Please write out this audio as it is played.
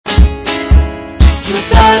To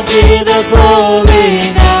God be the glory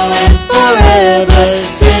now and forever,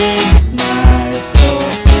 sings my soul.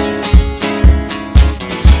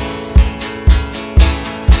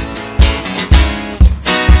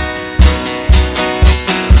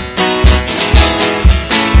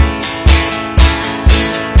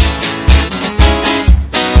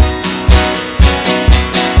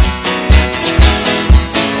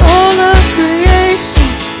 All of creation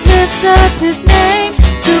lifts up his name.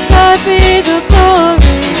 To God be the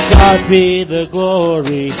glory. God be the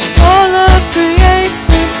glory. All of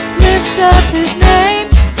creation lifts up his name.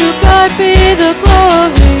 To God be the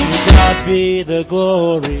glory. God be the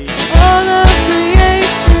glory. All of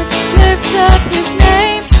creation lifts up his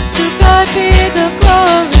name. To God be the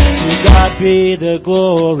glory. God be the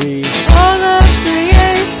glory. All of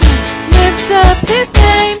creation lifts up his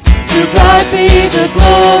name. To God be the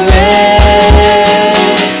glory.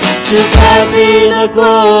 To God be the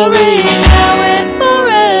glory now and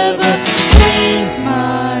forever, sings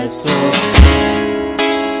my soul.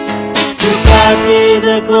 To God be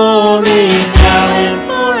the glory now and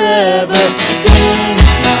forever, sings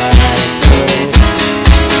my soul.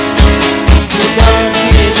 To God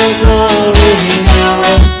be the glory now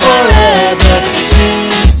and forever,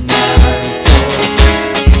 sings my soul.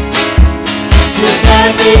 To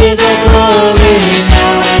God be the glory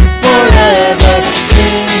now and forever,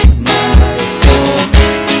 sings my soul.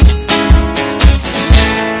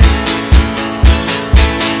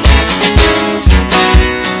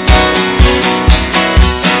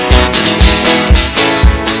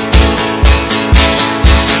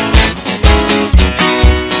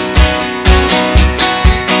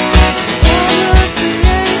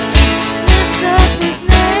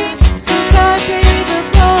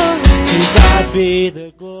 Be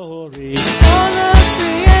the glory. All of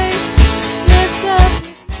creation lifts up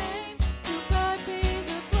his name. To God be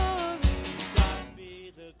the glory. God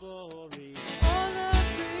be the glory. All of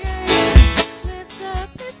creation lifts up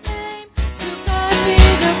his name. To God be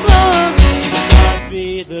the glory. God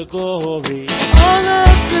be the glory. All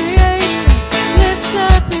of creation lifts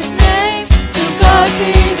up his name. To God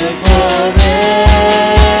be the glory.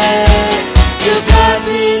 To God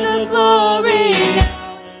be the glory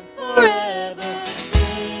now and forever,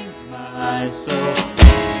 sings my soul.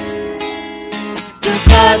 To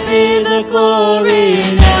God be the glory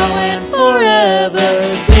now and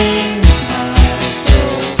forever, sings my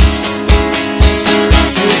soul.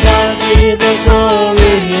 To God be the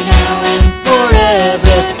glory now and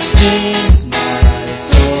forever, sings my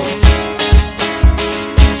soul.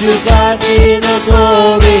 To God be the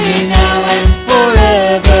glory now and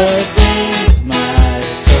forever, sings my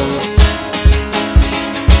soul.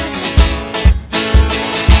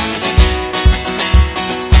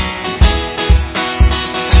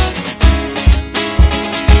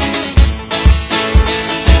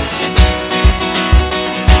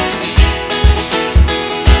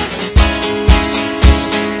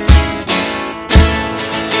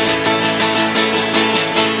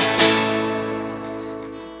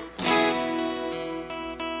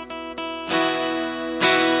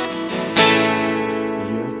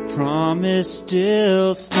 Promise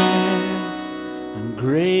still stands, and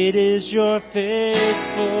great is your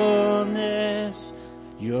faithfulness,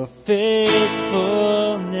 your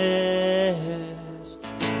faithfulness.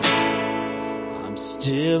 I'm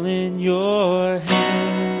still in your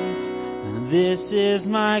hands, and this is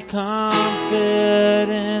my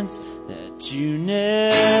confidence that you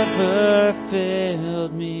never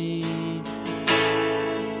failed me.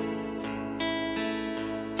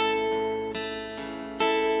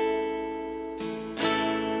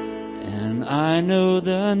 I know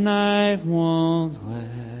the night won't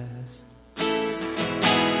last.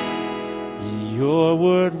 Your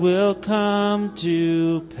word will come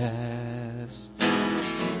to pass.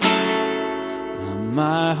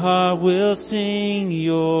 My heart will sing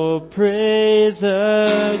your praise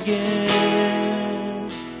again.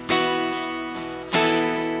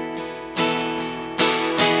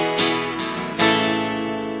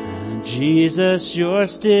 Jesus, you're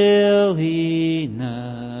still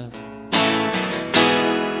enough.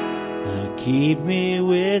 Keep me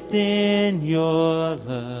within your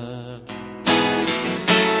love.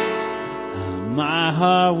 My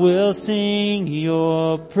heart will sing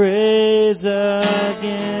your praise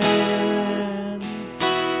again.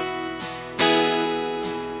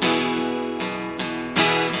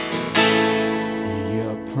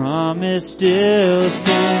 Your promise still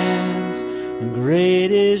stands.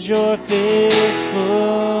 Great is your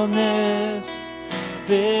faithfulness,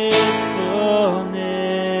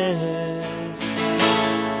 faithfulness.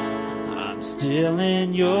 I'm still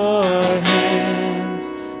in your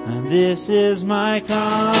hands, And this is my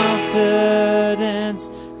confidence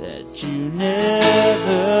that you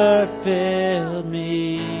never failed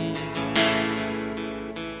me.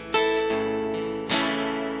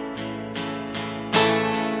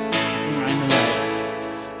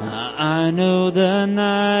 I know the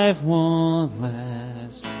knife won't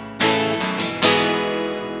last,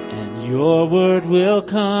 and your word will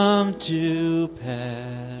come to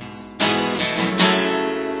pass.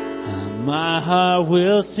 And my heart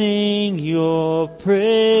will sing your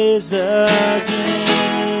praise again.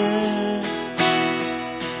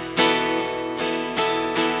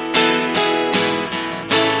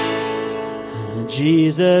 And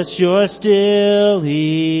Jesus, you're still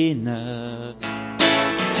enough.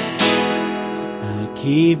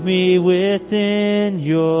 Keep me within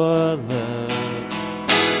your love.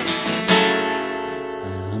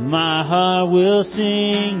 My heart will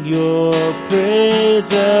sing your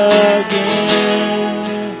praise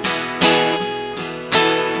again.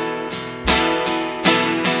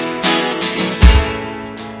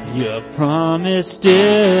 Your promise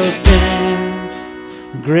still stands.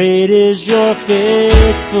 Great is your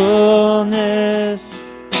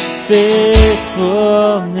faithfulness.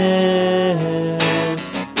 Faithfulness.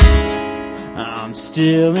 I'm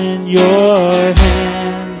still in your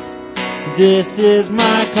hands. This is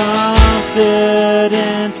my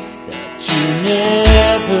confidence that you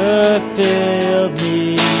never failed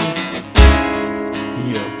me.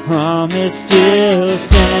 Your promise still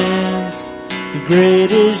stands.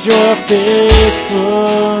 Great is your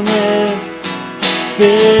faithfulness.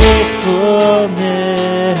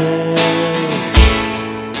 Faithfulness.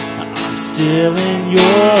 I'm still in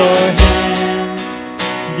your hands.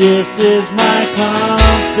 This is my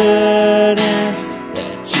confidence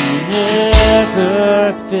that you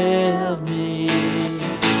never failed me.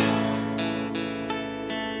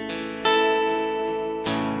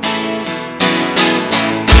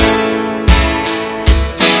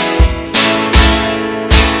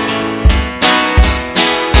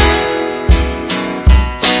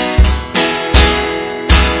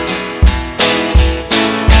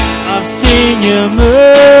 I've seen you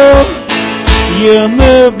move. You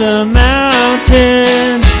move the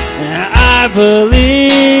mountains, and I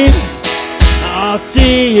believe I'll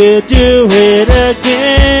see you do it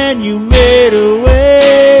again. You made a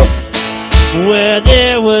way where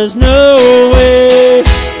there was no way,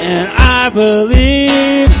 and I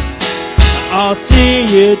believe I'll see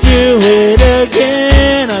you do it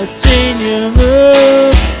again. I've seen you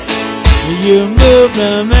move. You move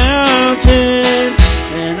the mountains,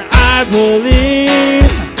 and I believe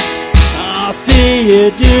I'll see you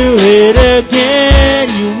do it again.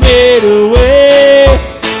 You made a way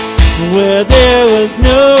where there was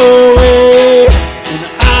no way, and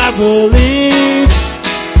I believe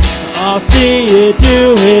I'll see you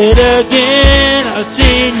do it again. I've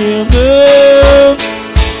seen you move.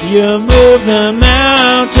 You move the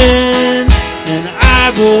mountains, and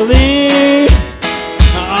I believe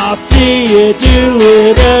I'll see you do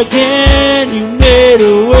it again. You made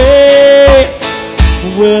a way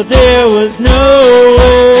where there was no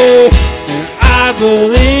way, and I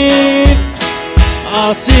believe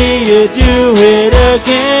I'll see you do it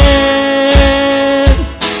again.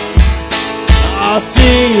 I'll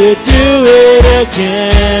see you do it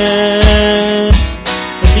again. I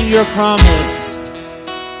see your promise.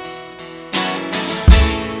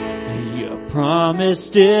 Your promise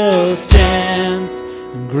still stands.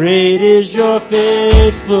 Great is your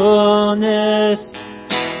faithfulness.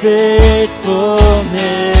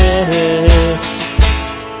 Faithfulness.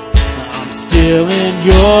 I'm still in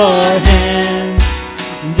your hands.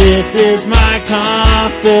 This is my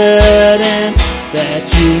confidence that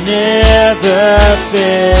you never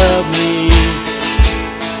failed me.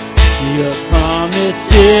 Your promise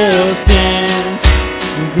still stands.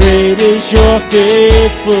 Great is your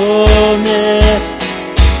faithfulness.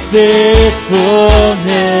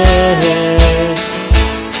 Faithfulness.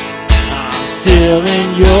 I'm still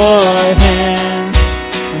in your hands.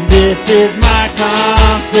 This is my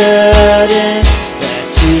confidence that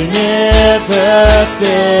you never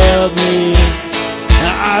failed me.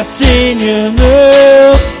 I've seen you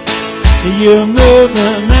move. You move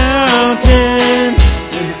the mountains,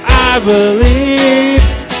 and I believe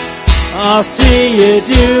I'll see you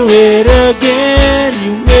do it again.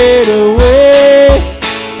 You made a way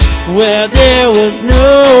where there was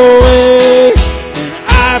no way, and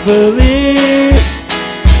I believe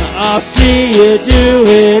I'll see you do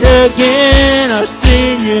it again. I've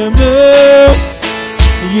seen you move.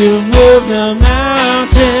 You move the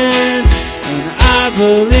mountains, and I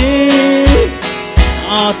believe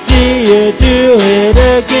I'll see you do it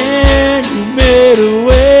again. You made a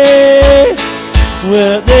way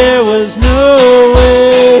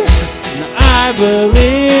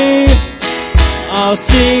I'll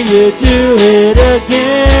see you do it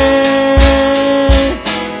again.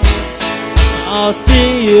 I'll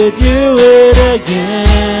see you do it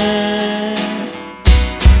again.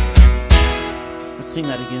 Let's sing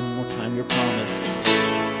that again one more time. Your promise.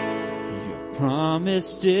 Your promise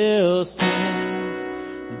still stands.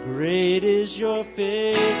 Great is your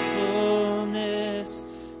faithfulness.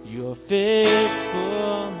 Your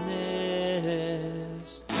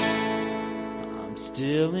faithfulness. I'm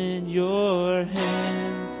still in your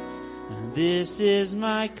hands. And this is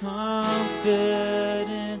my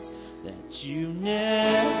confidence that you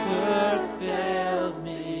never failed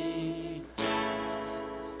me.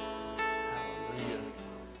 Hallelujah.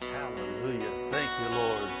 Hallelujah. Thank you,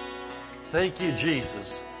 Lord. Thank you,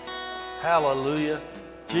 Jesus. Hallelujah.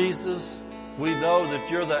 Jesus, we know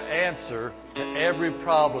that you're the answer to every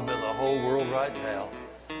problem in the whole world right now.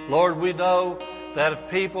 Lord, we know that if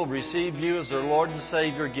people receive you as their Lord and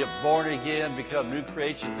Savior, get born again, become new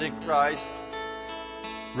creations in Christ,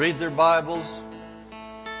 read their Bibles,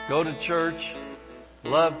 go to church,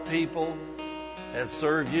 love people, and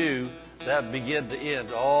serve you, that begin to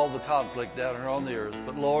end all the conflict down here on the earth.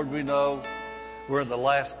 But Lord, we know we're in the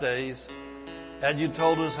last days, and you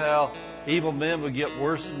told us how evil men would get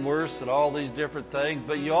worse and worse and all these different things.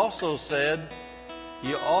 But you also said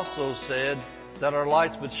that our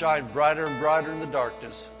lights would shine brighter and brighter in the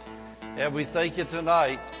darkness. And we thank you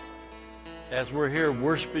tonight as we're here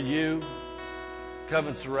worshiping you,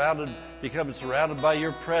 becoming surrounded by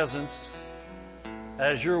your presence,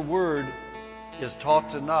 as your word is taught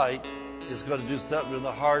tonight, is going to do something in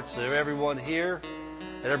the hearts of everyone here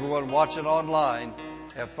and everyone watching online.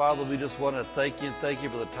 And Father, we just want to thank you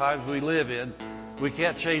for the times we live in. We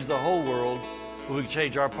can't change the whole world, but we can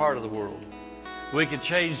change our part of the world. We can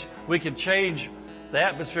change the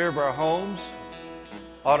atmosphere of our homes,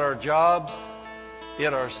 on our jobs,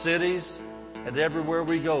 in our cities, and everywhere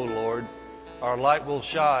we go, Lord. Our light will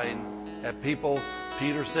shine, and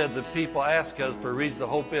Peter said that people ask us for a reason to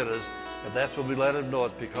hope in us, and that's when we let them know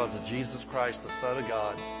it's because of Jesus Christ, the Son of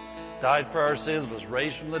God. Died for our sins, was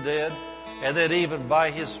raised from the dead, and then even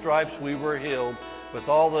by His stripes we were healed. With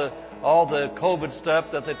all the COVID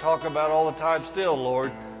stuff that they talk about all the time still,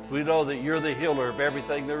 Lord, we know that you're the healer of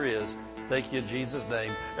everything there is. Thank you in Jesus'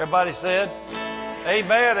 name. Everybody said,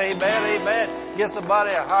 amen, amen, amen. Give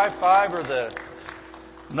somebody a high five or the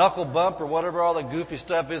knuckle bump or whatever all the goofy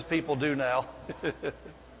stuff is people do now.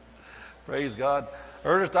 Praise God.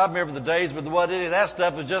 Ernest, I remember the days when any of that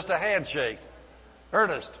stuff was just a handshake.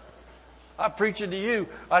 Ernest, I'm preaching to you.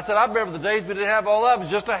 I said, I remember the days we didn't have all that. It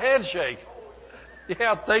was just a handshake.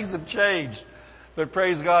 Yeah, things have changed. But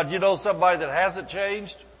praise God, you know somebody that hasn't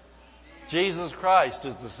changed? Jesus Christ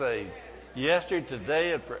is the same. Yesterday,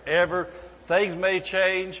 today, and forever. Things may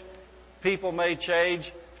change. People may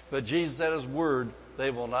change. But Jesus said His word, they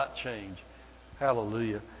will not change.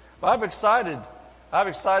 Hallelujah. Well, I'm excited. I'm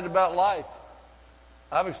excited about life.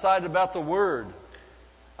 I'm excited about the word.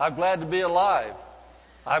 I'm glad to be alive.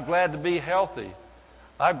 I'm glad to be healthy.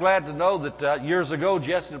 I'm glad to know that years ago,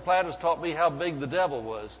 Jesse Duplantis taught me how big the devil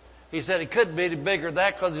was. He said he couldn't be any bigger than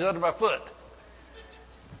that because he's under my foot.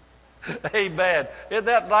 Amen. Isn't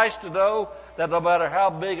that nice to know that no matter how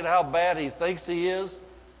big and how bad he thinks he is,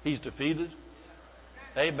 he's defeated?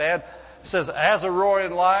 Amen. It says, as a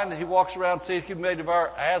roaring lion, he walks around seeing who may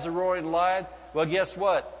devour as a roaring lion. Well, guess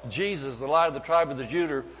what? Jesus, the Lion of the tribe of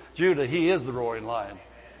the Judah, He is the roaring lion.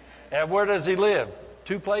 And where does He live?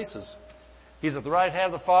 Two places. He's at the right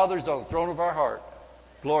hand of the Father. He's on the throne of our heart.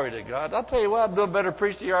 Glory to God. I'll tell you what, I'm doing better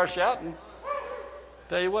preaching you are shouting.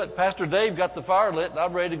 Tell you what, Pastor Dave got the fire lit and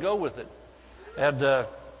I'm ready to go with it. And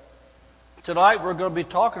tonight we're going to be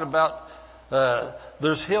talking about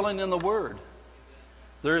there's healing in the Word.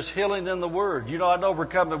 There's healing in the Word. You know, I know we're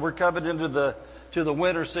coming into the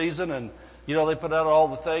winter season, and you know they put out all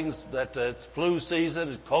the things that it's flu season,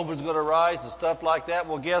 and COVID's going to rise and stuff like that.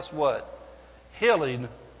 Well, guess what? Healing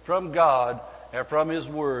from God and from His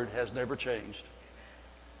Word has never changed.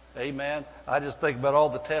 Amen. I just think about all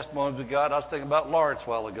the testimonies we got. I was thinking about Lawrence a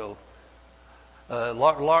while ago.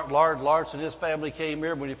 Lawrence and his family came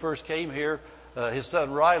here. When he first came here, his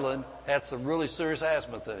son Ryland had some really serious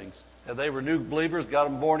asthma things. And they were new believers, got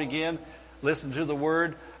them born again, listened to the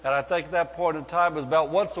Word. And I think at that point in time, it was about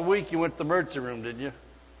once a week you went to the emergency room, didn't you?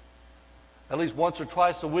 At least once or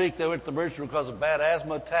twice a week they went to the emergency room because of bad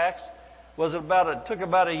asthma attacks. It took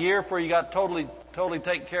about a year before you got totally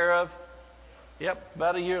taken care of? Yep,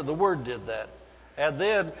 about a year. The Word did that. And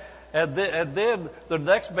then the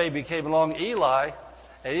next baby came along, Eli,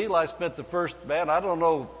 and Eli spent the first,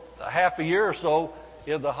 half a year or so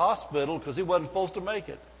in the hospital because he wasn't supposed to make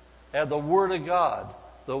it. And the Word of God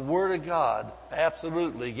the Word of God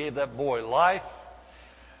absolutely gave that boy life.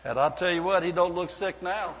 And I'll tell you what, he don't look sick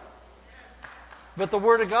now. But the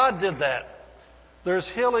Word of God did that. There's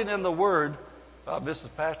healing in the Word. Mrs.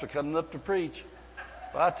 Pastor coming up to preach.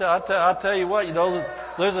 But I'll tell you what,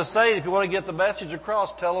 there's a saying, if you want to get the message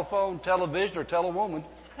across, telephone, television, or tell a woman.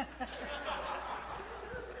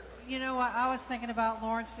 You know what, I was thinking about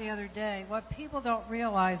Lawrence the other day. What people don't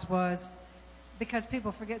realize was, because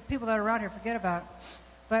people that are around here forget about it,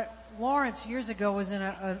 but Lawrence years ago was in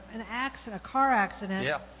a car accident,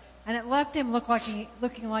 Yeah. and it left him looking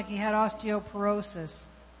like he had osteoporosis.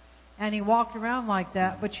 And he walked around like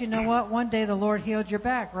that. But you know what? One day the Lord healed your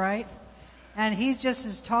back, right? And he's just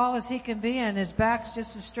as tall as he can be, and his back's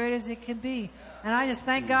just as straight as it can be. And I just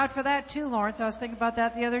thank God for that too, Lawrence. I was thinking about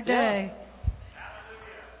that the other day.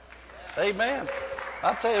 Yeah. Amen.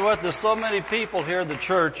 I'll tell you what, there's so many people here in the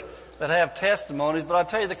church that have testimonies, but I'll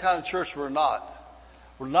tell you the kind of church we're not.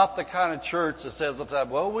 We're not the kind of church that says all the time,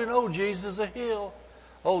 well, we know Jesus will heal.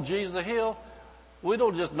 Oh, Jesus will heal. We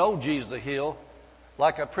don't just know Jesus will heal.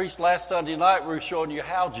 Like I preached last Sunday night, we were showing you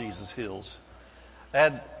how Jesus heals.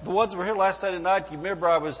 And the ones that were here last Sunday night, you remember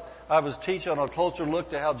I was teaching on a closer look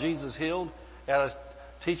to how Jesus healed, and I was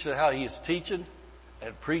teaching how he is teaching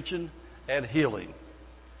and preaching and healing.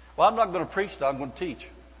 Well, I'm not going to preach now, I'm going to teach.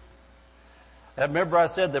 And remember I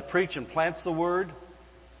said that preaching plants the word,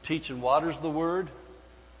 teaching waters the word,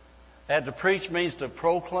 and to preach means to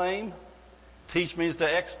proclaim, teach means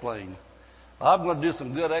to explain. I'm going to do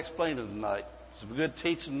some good explaining tonight, some good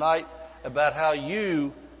teaching tonight about how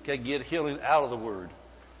you can get healing out of the Word.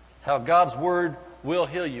 How God's Word will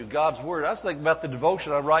heal you. God's Word. I was thinking about the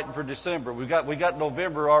devotion I'm writing for December. We got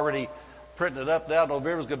November already printing it up now.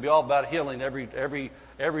 November's going to be all about healing.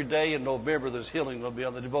 Every day in November there's healing going to be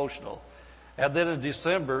on the devotional. And then in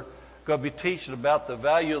December, going to be teaching about the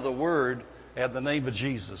value of the Word and the name of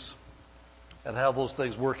Jesus. And how those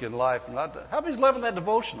things work in life. And how many's loving that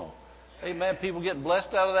devotional? Amen. People getting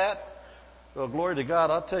blessed out of that? Well, glory to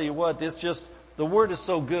God. I'll tell you what, it's just, the Word is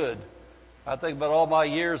so good. I think about all my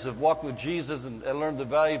years of walking with Jesus and learned the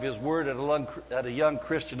value of His Word at a young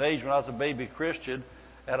Christian age when I was a baby Christian,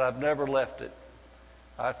 and I've never left it.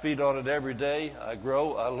 I feed on it every day. I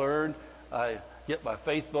grow. I learn. I get my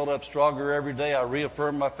faith built up stronger every day. I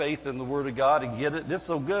reaffirm my faith in the Word of God and get it. It's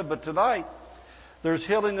so good. But tonight, there's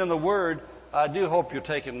healing in the Word. I do hope you're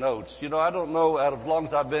taking notes. I don't know, out of as long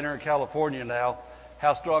as I've been here in California now,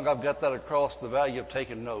 how strong I've got that across, the value of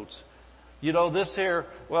taking notes. This here,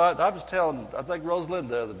 well, I was telling, I think Rosalind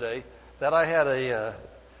the other day, that I had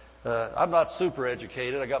I'm not super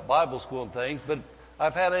educated. I got Bible school and things, but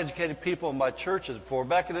I've had educated people in my churches before.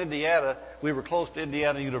 Back in Indiana, we were close to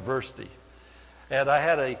Indiana University. And I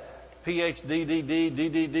had a PhD, DD,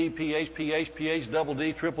 DDD, PhD, double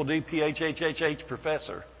D, triple D, PhD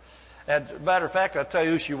professor. And matter of fact, I'll tell you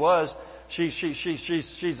who she was. She's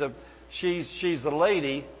a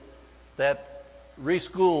lady that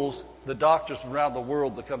reschools the doctors from around the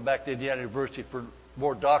world that come back to Indiana University for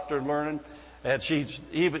more doctor learning. And she's,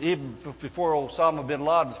 even before Osama bin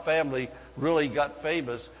Laden's family really got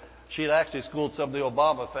famous, she'd actually schooled some of the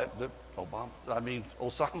Osama.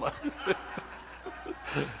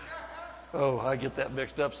 Oh, I get that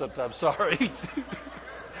mixed up sometimes. Sorry.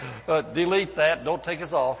 Delete that. Don't take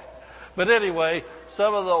us off. But anyway,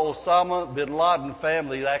 some of the Osama bin Laden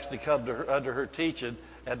family actually come to her, under her teaching,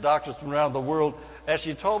 and doctors from around the world. As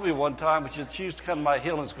she told me one time, she used to come to my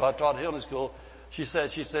healing school. I taught healing school. She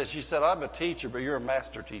said, I'm a teacher, but you're a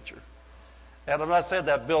master teacher. And I'm not saying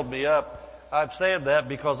that build me up. I'm saying that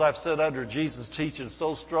because I've sat under Jesus' teaching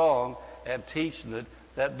so strong and teaching it,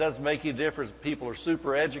 that doesn't make any difference if people are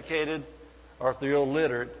super educated or if they're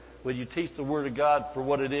illiterate. When you teach the Word of God for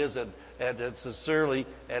what it is and sincerely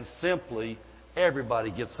and simply,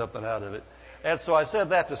 everybody gets something out of it. And so I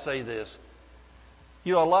said that to say this.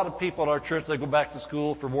 A lot of people in our church, they go back to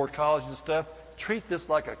school for more college and stuff. Treat this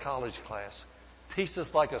like a college class. Teach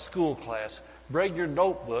this like a school class. Bring your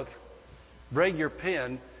notebook, bring your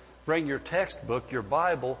pen, bring your textbook, your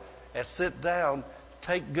Bible, and sit down,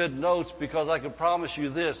 take good notes, because I can promise you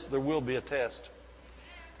this, there will be a test.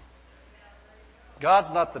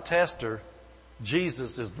 God's not the tester.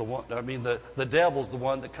 Jesus is the one. The devil's the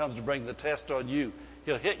one that comes to bring the test on you.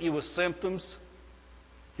 He'll hit you with symptoms.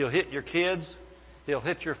 He'll hit your kids. He'll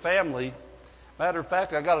hit your family. Matter of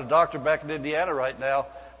fact, I got a doctor back in Indiana right now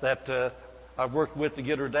that I've worked with to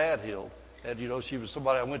get her dad healed. And she was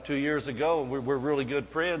somebody I went to years ago, and we're really good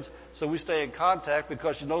friends. So we stay in contact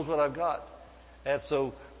because she knows what I've got. And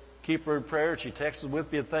so keep her in prayer. She texts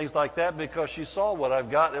with me and things like that because she saw what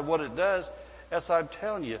I've got and what it does. As I'm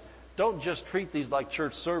telling you, don't just treat these like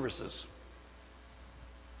church services.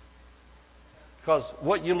 Because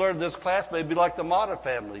what you learned in this class may be like the Mata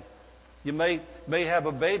family. You may have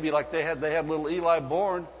a baby like they had little Eli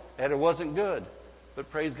born, and it wasn't good. But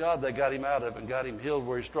praise God, they got him out of it and got him healed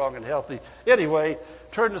where he's strong and healthy. Anyway,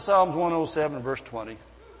 turn to Psalms 107, verse 20.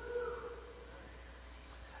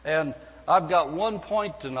 And I've got one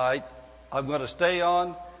point tonight I'm going to stay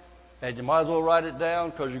on, and you might as well write it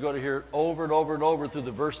down because you're going to hear it over and over and over through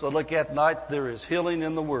the verse I look at tonight. There is healing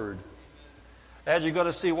in the Word. As you're going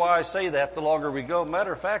to see why I say that the longer we go.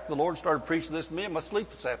 Matter of fact, the Lord started preaching this to me in my sleep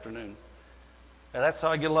this afternoon. And that's how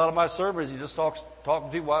I get a lot of my sermons. He just talking to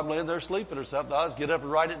people while I'm laying there sleeping or something. I just get up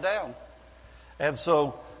and write it down. And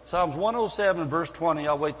so, Psalms 107 verse 20,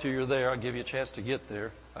 I'll wait till you're there. I'll give you a chance to get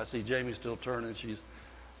there. I see Jamie still turning. She's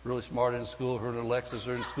really smart in school. Her and Alexis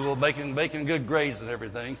are in school making good grades and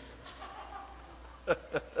everything.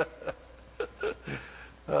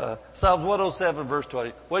 Psalms 107 verse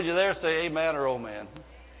 20. When you're there, say amen or oh man.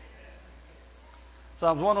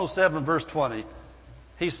 Psalms 107 verse 20.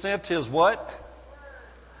 He sent his what?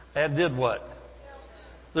 And did what?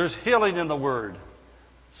 There's healing in the Word.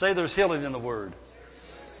 Say there's healing in the Word.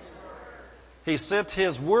 He sent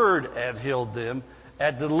his Word and healed them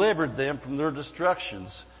and delivered them from their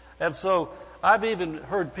destructions. And so I've even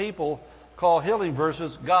heard people call healing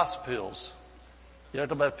verses gospels. You know,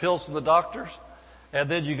 talk about pills from the doctors. And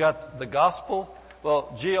then you got the gospel.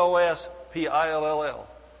 Well, G-O-S-P-I-L-L-L.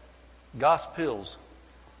 Gospels.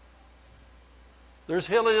 There's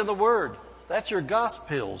healing in the Word. That's your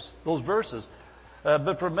gospels, those verses.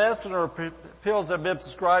 But for medicine or pills that have been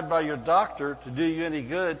prescribed by your doctor to do you any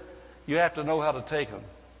good, you have to know how to take them.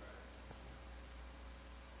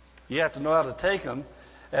 You have to know how to take them,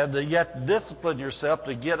 and you have to discipline yourself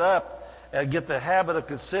to get up and get the habit of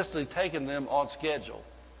consistently taking them on schedule.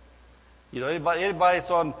 You know, anybody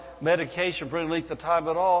that's on medication for any length of time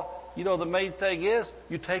at all, you know, the main thing is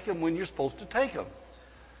you take them when you're supposed to take them.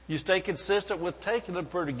 You stay consistent with taking them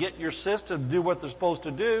to get your system to do what they're supposed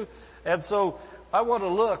to do. And so I want to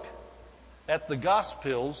look at the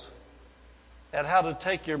gospels and how to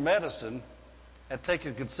take your medicine and take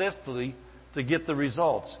it consistently to get the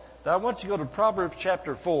results. Now I want you to go to Proverbs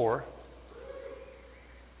chapter 4.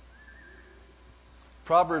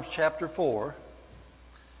 Proverbs chapter 4.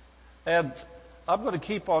 And I'm going to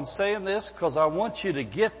keep on saying this because I want you to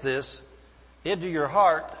get this into your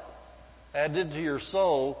heart and into your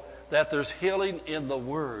soul, that there's healing in the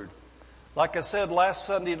Word. Like I said last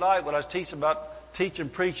Sunday night when I was teaching about teaching,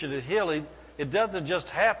 preaching, and healing, it doesn't just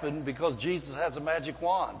happen because Jesus has a magic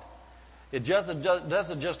wand. It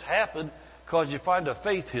doesn't just happen because you find a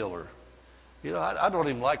faith healer. You know, I don't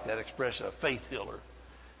even like that expression, a faith healer.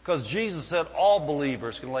 Because Jesus said all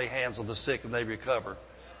believers can lay hands on the sick and they recover.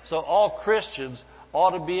 So all Christians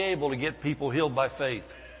ought to be able to get people healed by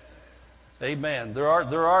faith. Amen. There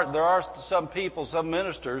are some people, some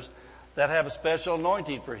ministers that have a special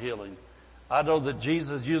anointing for healing. I know that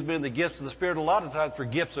Jesus used me in the gifts of the Spirit a lot of times for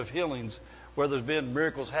gifts of healings, where there's been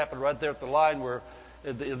miracles happen right there at the line, where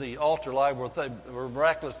in the altar line where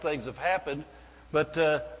miraculous things have happened. But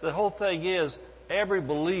the whole thing is, every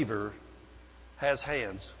believer has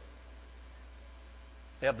hands.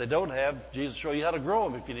 If they don't have, Jesus will show you how to grow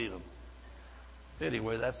them if you need them.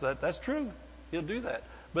 Anyway, that's true. He'll do that.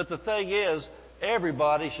 But the thing is,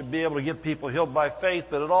 everybody should be able to get people healed by faith,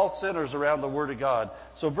 but it all centers around the Word of God.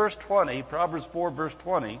 So verse 20, Proverbs 4 verse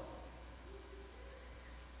 20.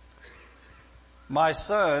 My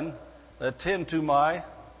son, attend to what?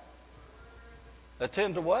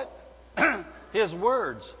 His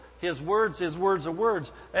words. His words are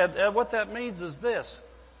words. And what that means is this.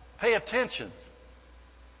 Pay attention.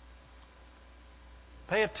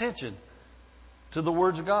 Pay attention to the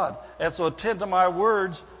words of God. And so attend to my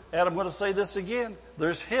words, and I'm going to say this again.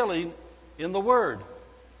 There's healing in the Word.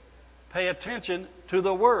 Pay attention to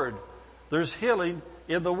the Word. There's healing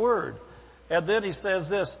in the Word. And then he says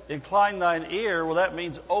this, incline thine ear. Well, that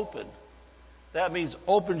means open. That means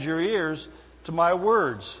open your ears to my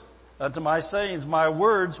words, to my sayings, my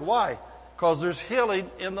words. Why? Because there's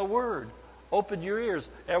healing in the Word. Open your ears.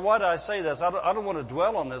 And why do I say this? I don't want to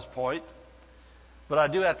dwell on this point, but I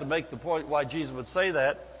do have to make the point why Jesus would say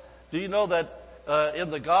that. Do you know that in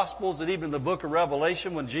the Gospels and even in the book of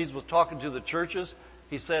Revelation, when Jesus was talking to the churches,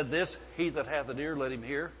 he said this, he that hath an ear, let him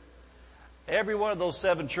hear. Every one of those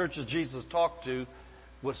 7 churches Jesus talked to,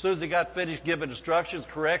 as soon as he got finished giving instructions,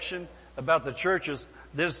 correction about the churches,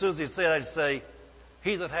 then as soon as he said, I'd say,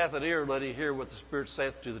 he that hath an ear, let him hear what the Spirit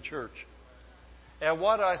saith to the church. And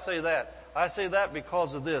why do I say that? I say that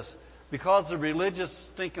because of this. Because of religious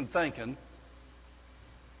stinking thinking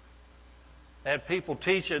and people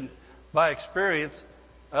teaching by experience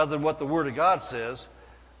other than what the Word of God says,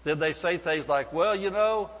 then they say things like, well, you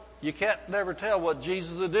know, you can't never tell what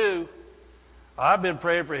Jesus will do. I've been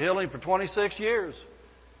praying for healing for 26 years.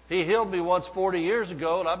 He healed me once 40 years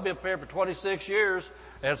ago, and I've been praying for 26 years,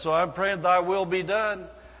 and so I'm praying thy will be done.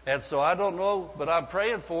 And so I don't know, but I'm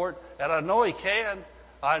praying for it, and I know he can.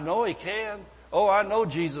 I know he can. Oh, I know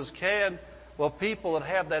Jesus can. Well, people that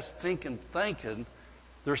have that stinking thinking,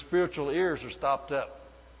 their spiritual ears are stopped up.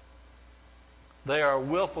 They are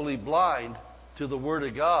willfully blind to the Word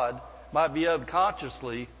of God, might be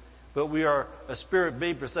unconsciously, but we are a spirit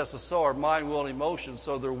being possessed of soul, our mind, will, and emotion,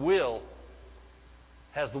 so their will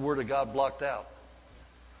has the Word of God blocked out.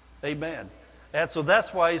 Amen. And so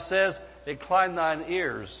that's why he says, incline thine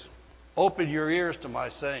ears, open your ears to my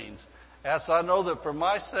sayings. And so I know that for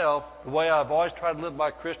myself, the way I've always tried to live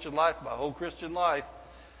my Christian life, my whole Christian life,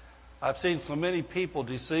 I've seen so many people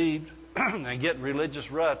deceived and getting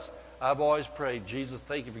religious ruts. I've always prayed, Jesus,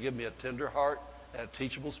 thank you for giving me a tender heart and a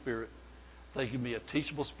teachable spirit. Thank you for giving me a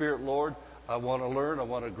teachable spirit, Lord. I want to learn. I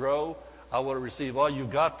want to grow. I want to receive all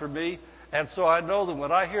you've got for me. And so I know that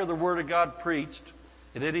when I hear the Word of God preached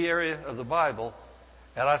in any area of the Bible,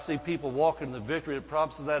 and I see people walking in the victory that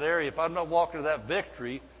promises that area, if I'm not walking to that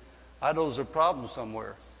victory, I know there's a problem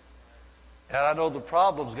somewhere. And I know the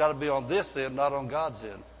problem's got to be on this end, not on God's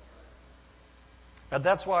end. And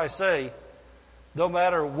that's why I say, no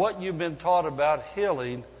matter what you've been taught about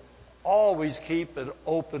healing, always keep an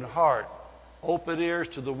open heart, open ears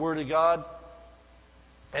to the Word of God.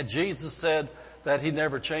 And Jesus said that he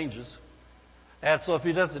never changes. And so if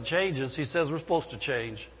he doesn't change us, he says we're supposed to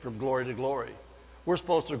change from glory to glory. We're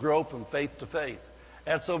supposed to grow from faith to faith.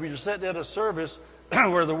 And so if you're sitting in a service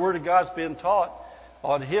where the Word of God's being taught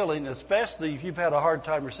on healing, especially if you've had a hard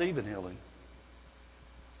time receiving healing.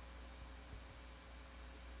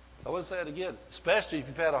 I want to say it again. Especially if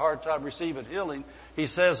you've had a hard time receiving healing, he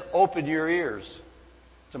says, open your ears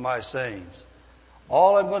to my sayings.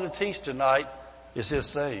 All I'm going to teach tonight is his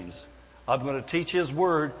sayings. I'm going to teach his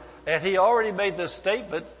word. And he already made this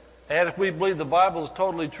statement. And if we believe the Bible is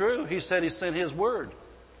totally true, he said he sent his word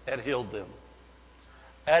and healed them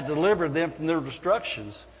and delivered them from their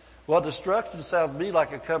destructions. Well, destruction sounds to me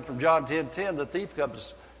like it comes from John 10:10. The thief comes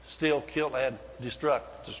to steal, kill, and destroy.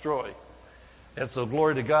 And so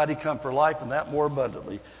glory to God, he come for life and that more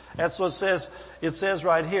abundantly. And so it says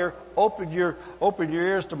right here, open your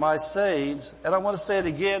ears to my sayings. And I want to say it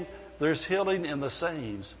again, there's healing in the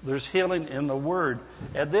sayings. There's healing in the word.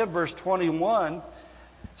 And then verse 21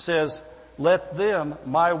 says, let them,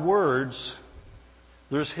 my words,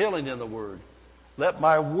 there's healing in the word. Let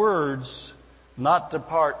my words not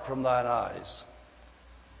depart from thine eyes.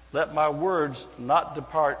 Let my words not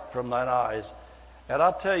depart from thine eyes. And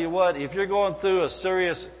I'll tell you what, if you're going through a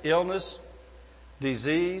serious illness,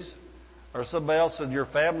 disease, or somebody else in your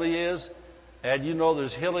family is, and you know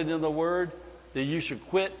there's healing in the Word, then you should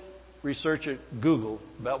quit researching Google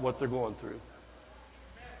about what they're going through.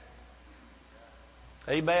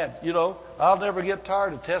 Amen. You know, I'll never get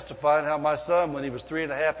tired of testifying how my son, when he was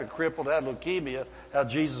 3.5 and crippled, had leukemia, how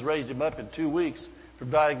Jesus raised him up in 2 weeks from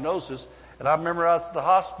diagnosis. And I remember I was at the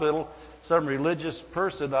hospital, some religious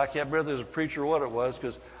person, I can't remember if it was a preacher or what it was,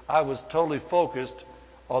 because I was totally focused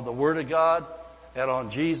on the Word of God and on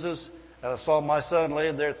Jesus. And I saw my son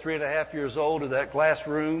laying there 3.5 years old in that glass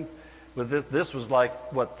room with this was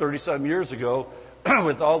like, 30-some years ago,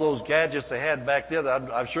 with all those gadgets they had back then.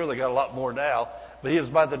 I'm sure they got a lot more now. But he was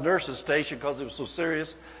by the nurse's station because it was so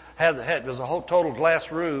serious. It was a whole total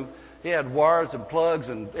glass room. He had wires and plugs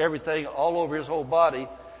and everything all over his whole body.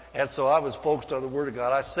 And so I was focused on the Word of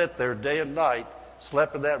God. I sat there day and night,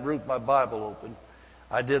 slept in that room with my Bible open.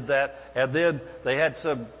 I did that. And then they had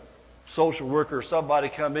some social worker or somebody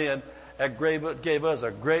come in and gave us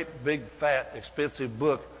a great, big, fat, expensive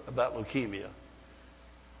book about leukemia.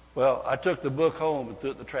 Well, I took the book home and threw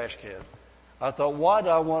it in the trash can. I thought, why do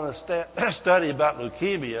I want to study about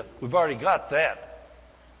leukemia? We've already got that.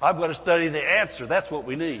 I'm going to study the answer. That's what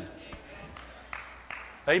we need.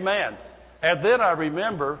 Amen. And then I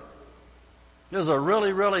remember there's a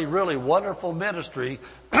really, really, really wonderful ministry,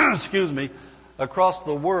 across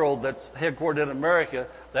the world that's headquartered in America.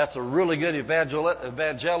 That's a really good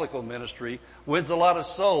evangelical ministry. Wins a lot of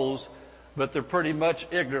souls, but they're pretty much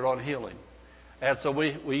ignorant on healing. And so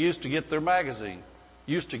we used to get their magazine.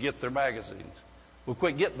 We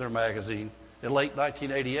quit getting their magazine in late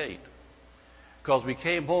 1988 because we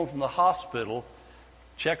came home from the hospital,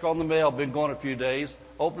 check on the mail, been gone a few days,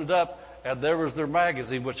 opened it up, and there was their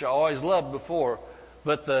magazine, which I always loved before.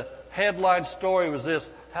 But the headline story was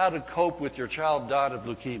this: how to cope with your child died of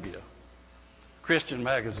leukemia. Christian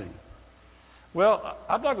magazine. Well,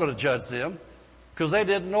 I'm not going to judge them because they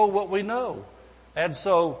didn't know what we know. And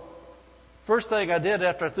so, first thing I did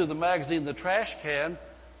after I threw the magazine in the trash can,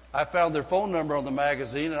 I found their phone number on the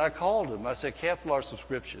magazine and I called them. I said, cancel our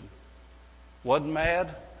subscription. Wasn't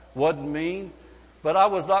mad, wasn't mean, but I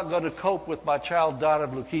was not going to cope with my child dying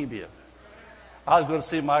of leukemia. I was going to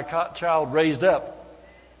see my child raised up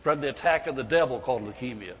from the attack of the devil called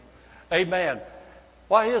leukemia. Amen.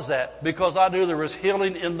 Why is that? Because I knew there was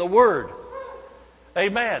healing in the Word.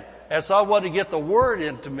 Amen. And so I wanted to get the Word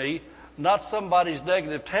into me, not somebody's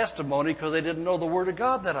negative testimony because they didn't know the Word of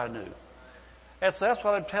God that I knew. And so that's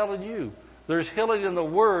what I'm telling you. There's healing in the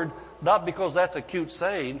Word, not because that's a cute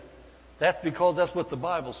saying. That's because that's what the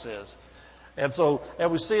Bible says. And so,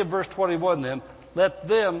 and we see in verse 21 then, let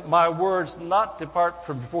them, my words, not depart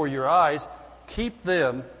from before your eyes. Keep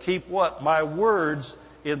them, keep what? My words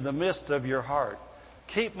in the midst of your heart.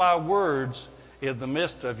 Keep my words in the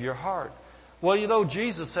midst of your heart. Well, you know,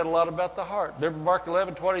 Jesus said a lot about the heart. Remember Mark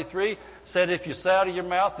 11:23 said, if you say out of your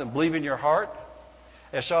mouth and believe in your heart,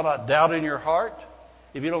 and shall not doubt in your heart.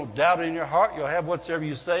 If you don't doubt in your heart, you'll have whatsoever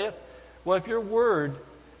you saith. Well, if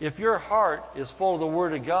your heart is full of the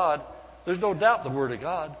Word of God, there's no doubt the Word of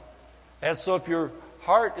God. And so if your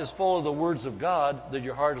heart is full of the words of God, then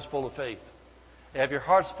your heart is full of faith. And if your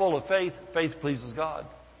heart's full of faith, faith pleases God.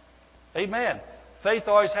 Amen. Faith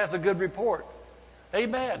always has a good report.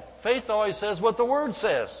 Amen. Faith always says what the Word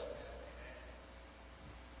says.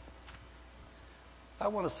 I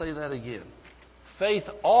want to say that again.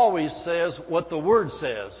 Faith always says what the Word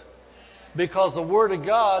says. Because the Word of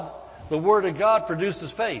God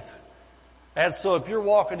produces faith. And so if you're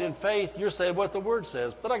walking in faith, you're saying what the Word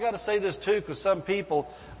says. But I got to say this too, because some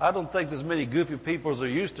people, I don't think there's many goofy people as there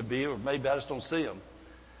used to be, or maybe I just don't see them.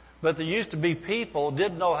 But there used to be people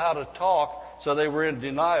didn't know how to talk, so they were in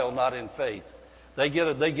denial, not in faith. They get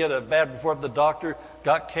a bad report from the doctor,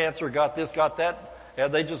 got cancer, got this, got that,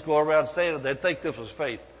 and they just go around saying it. They think this was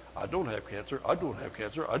faith. I don't have cancer. I don't have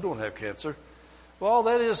cancer. I don't have cancer. Well,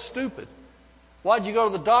 that is stupid. Why'd you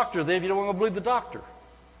go to the doctor then if you don't want to believe the doctor?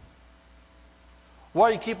 Why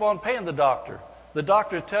do you keep on paying the doctor? The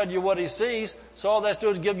doctor's telling you what he sees, so all that's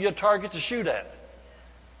doing is give you a target to shoot at.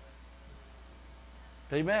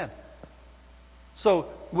 Amen. So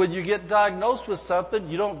when you get diagnosed with something,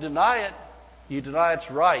 you don't deny it. You deny its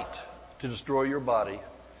right to destroy your body.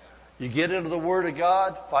 You get into the Word of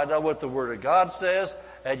God, find out what the Word of God says,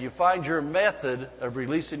 and you find your method of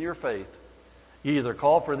releasing your faith. You either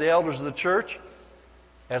call for the elders of the church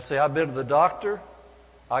and say, I've been to the doctor,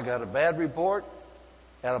 I got a bad report,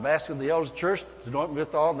 and I'm asking the elders of the church to anoint me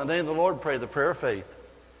with oil in the name of the Lord and pray the prayer of faith.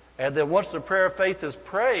 And then once the prayer of faith is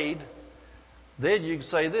prayed, then you can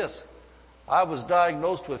say this, I was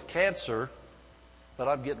diagnosed with cancer, but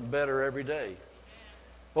I'm getting better every day.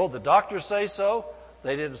 Well, the doctors say so.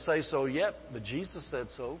 They didn't say so yet, but Jesus said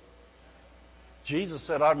so. Jesus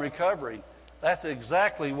said, I'm recovering. That's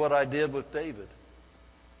exactly what I did with David,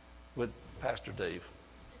 with Pastor Dave.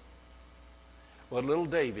 Well, little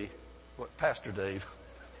Davy, Pastor Dave.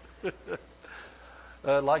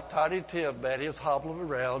 Like Tiny Tim, man, he's hobbling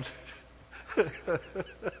around.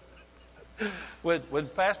 When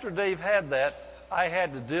Pastor Dave had that, I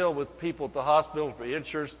had to deal with people at the hospital for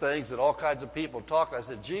insurance things and all kinds of people talking. I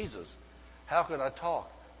said, Jesus, how can I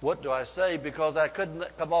talk? What do I say? Because I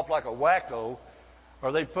couldn't come off like a wacko,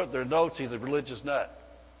 or they'd put in their notes, he's a religious nut.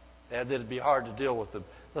 And it'd be hard to deal with them.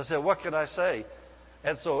 I said, what can I say?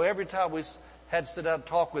 And so every time we had to sit down and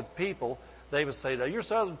talk with people, they would say, now your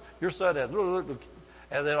son has,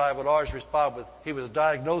 and then I would always respond with, he was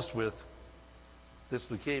diagnosed with this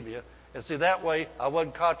leukemia. And see, that way I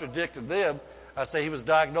wasn't contradicting them. I say he was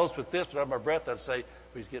diagnosed with this, but under my breath I'd say, well,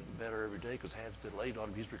 he's getting better every day because hands been laid on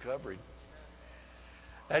him. He's recovering.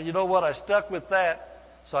 And you know what? I stuck with that,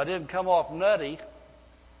 so I didn't come off nutty,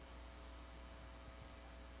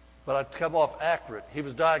 but I'd come off accurate. He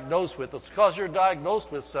was diagnosed with it. It's because you're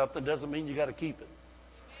diagnosed with something doesn't mean you got to keep it.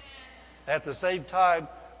 At the same time,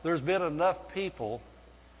 there's been enough people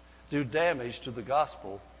do damage to the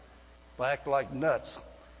gospel by acting like nuts.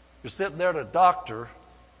 You're sitting there at a doctor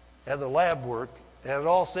and the lab work, and it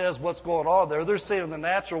all says what's going on there. They're seeing in the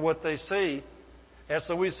natural what they see, and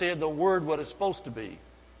so we see in the Word what it's supposed to be.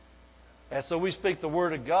 And so we speak the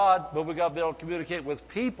Word of God, but we got to be able to communicate with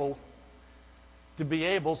people to be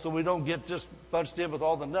able so we don't get just bunched in with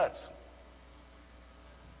all the nuts.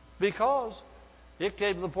 Because it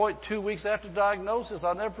came to the point 2 weeks after diagnosis,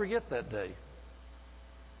 I'll never forget that day.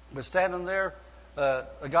 But standing there, a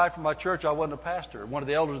guy from my church, I wasn't a pastor. One of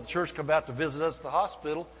the elders of the church come out to visit us at the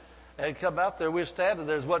hospital, and come out there. We were standing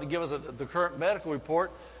there, wanting to give us the current medical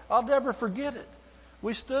report. I'll never forget it.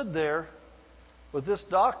 We stood there with this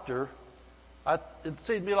doctor It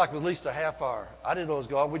seemed to me like it was at least a half hour. I didn't know what was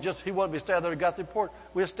going on. He wanted me to stand there and got the report.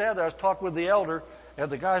 We just stand there. I was talking with the elder, and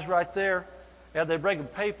the guy's right there, and they bring him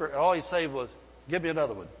paper, and all he said was, give me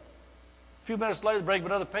another one. A few minutes later, they bring him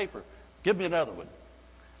another paper. Give me another one.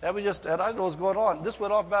 And I didn't know what was going on. This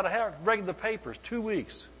went on about a hour, bringing the papers, 2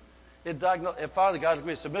 weeks. And finally the guy looked at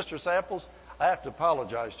me and said, Mr. Samples, I have to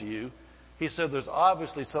apologize to you. He said, there's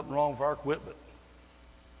obviously something wrong with our equipment.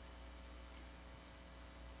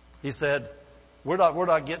 He said, we're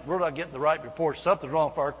not getting the right report. Something's wrong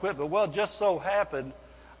with our equipment. Well, it just so happened,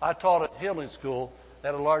 I taught at healing school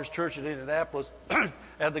at a large church in Indianapolis,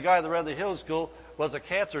 and the guy that ran the healing school was a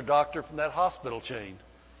cancer doctor from that hospital chain.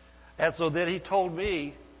 And so then he told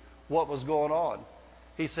me what was going on.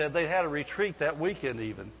 He said they had a retreat that weekend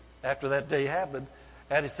even, after that day happened.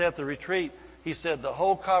 And he said at the retreat, he said the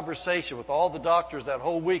whole conversation with all the doctors that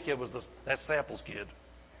whole weekend was that Samples kid.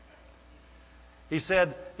 He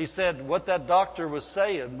said what that doctor was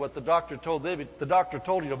saying, what the doctor told them, the doctor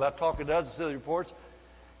told you about talking to us and seeing the reports.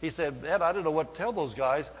 He said, man, I didn't know what to tell those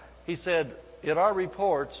guys. He said, in our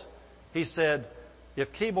reports, he said,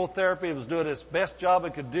 if chemotherapy was doing its best job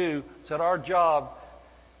it could do, said our job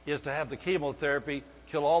is to have the chemotherapy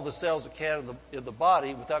kill all the cells it can in the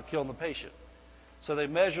body without killing the patient. So they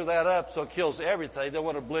measure that up so it kills everything. They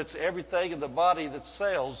want to blitz everything in the body that's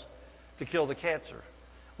cells to kill the cancer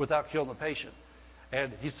without killing the patient.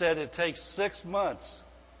 And he said it takes 6 months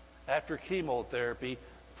after chemotherapy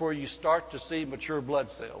before you start to see mature blood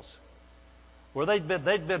cells. Well, they'd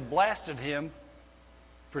been blasting him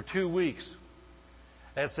for 2 weeks.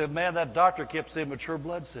 And said, man, that doctor kept seeing mature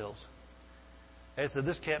blood cells. And said,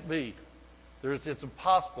 this can't be. It's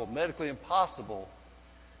impossible, medically impossible,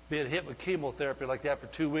 being hit with chemotherapy like that for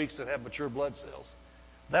 2 weeks and have mature blood cells.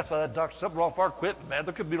 That's why that doctor, something wrong with our equipment, man.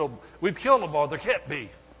 There could be we've killed them all. There can't be.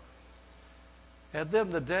 And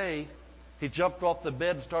then the day he jumped off the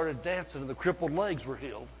bed and started dancing and the crippled legs were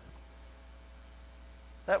healed.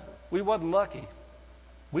 We wasn't lucky.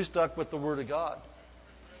 We stuck with the Word of God.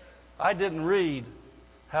 I didn't read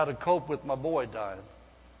how to cope with my boy dying.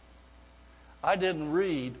 I didn't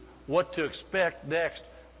read what to expect next.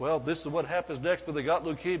 Well, this is what happens next when they got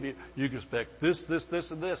leukemia. You can expect this,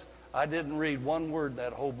 and this. I didn't read one word in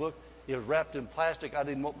that whole book. It was wrapped in plastic. I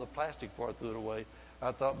didn't open the plastic for it, threw it away.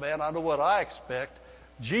 I thought, man, I know what I expect.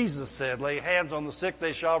 Jesus said, lay hands on the sick,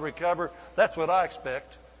 they shall recover. That's what I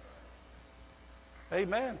expect.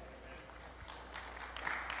 Amen.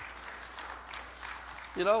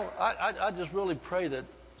 You know, I just really pray that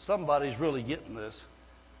somebody's really getting this,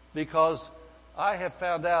 because I have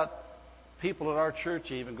found out people in our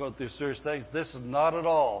church even going through serious things. This is not at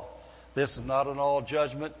all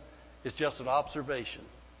judgment. It's just an observation.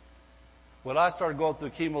 When I started going through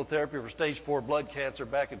chemotherapy for stage 4 blood cancer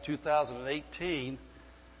back in 2018,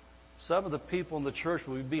 some of the people in the church,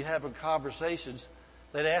 when we'd be having conversations,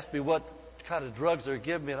 they'd ask me what kind of drugs they're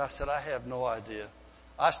giving me, and I said, I have no idea.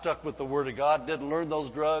 I stuck with the Word of God, didn't learn those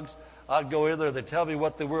drugs. I'd go in there, they'd tell me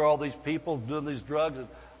what they were, all these people doing these drugs and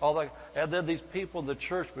all that. And then these people in the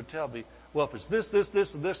church would tell me, well, if it's this,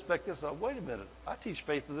 and this, expect this. Wait a minute. I teach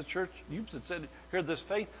faith in the church. You said, hear this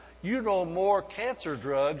faith. You know more cancer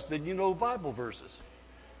drugs than you know Bible verses.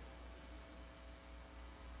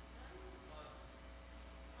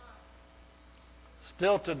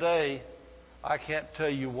 Still today, I can't tell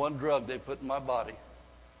you one drug they put in my body.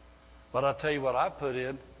 But I'll tell you what I put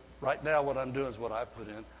in. Right now what I'm doing is what I put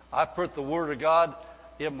in. I put the Word of God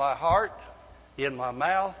in my heart, in my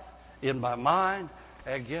mouth, in my mind,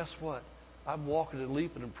 and guess what? I'm walking and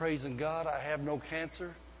leaping and praising God. I have no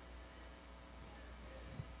cancer.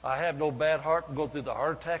 I have no bad heart and going through the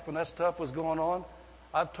heart attack when that stuff was going on.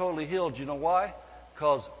 I'm totally healed. You know why?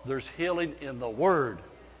 Because there's healing in the Word.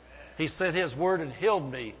 He sent His Word and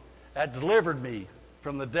healed me and delivered me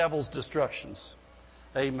from the devil's destructions.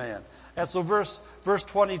 Amen. And so verse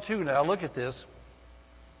 22 now, look at this.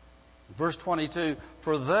 Verse 22,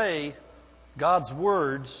 for they, God's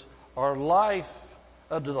words, are life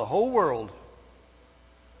unto the whole world.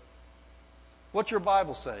 What's your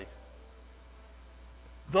Bible say?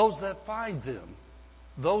 Those that find them.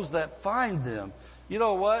 Those that find them. You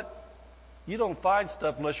know what? You don't find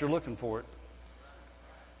stuff unless you're looking for it.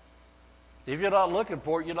 If you're not looking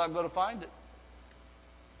for it, you're not going to find it.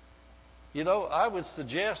 You know, I would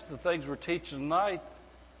suggest the things we're teaching tonight,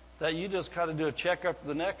 that you just kind of do a check up to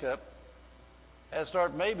the neck up and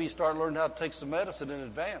start learning how to take some medicine in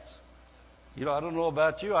advance. You know, I don't know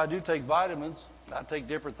about you. I do take vitamins. I take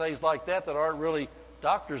different things like that aren't really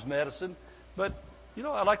doctor's medicine. But, you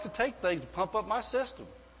know, I like to take things to pump up my system.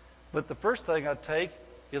 But the first thing I take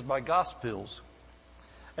is my gospels.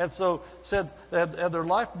 And so said, and their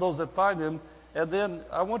life for those that find them. And then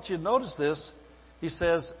I want you to notice this. He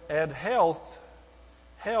says, and health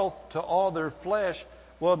to all their flesh.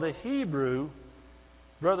 Well, the Hebrew,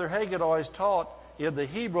 Brother Hagin always taught, in the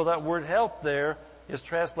Hebrew, that word health there is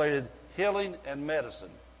translated healing and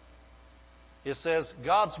medicine. It says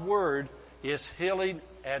God's word is healing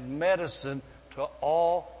and medicine to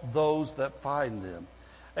all those that find them.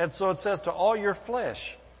 And so it says to all your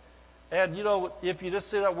flesh. And you know, if you just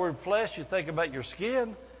see that word flesh, you think about your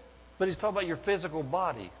skin, but he's talking about your physical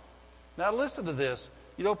body. Now listen to this.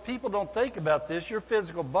 You know, people don't think about this. Your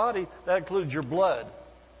physical body, that includes your blood,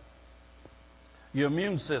 your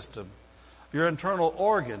immune system, your internal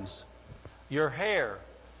organs, your hair,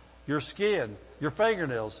 your skin, your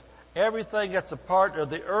fingernails, everything that's a part of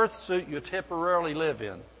the earth suit you temporarily live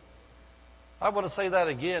in. I want to say that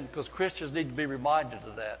again because Christians need to be reminded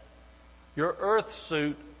of that. Your earth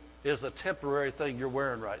suit is a temporary thing you're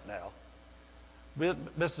wearing right now.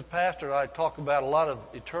 Mrs. Pastor and I talk about a lot of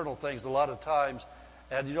eternal things a lot of times.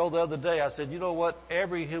 And you know, the other day I said, you know what?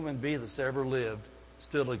 Every human being that's ever lived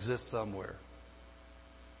still exists somewhere.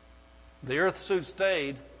 The earth suit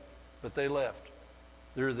stayed, but they left.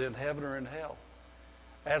 They're either in heaven or in hell.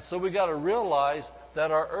 And so we got to realize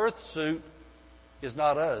that our earth suit is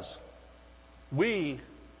not us. We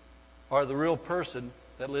are the real person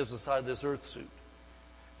that lives inside this earth suit.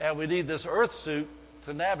 And we need this earth suit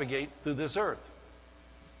to navigate through this earth.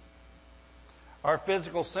 Our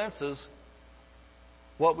physical senses,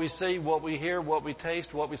 what we see, what we hear, what we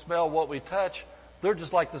taste, what we smell, what we touch, they're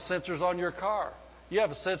just like the sensors on your car. You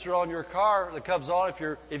have a sensor on your car that comes on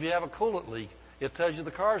if you have a coolant leak. It tells you the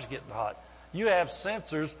car's getting hot. You have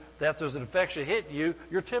sensors that if there's an infection hitting you,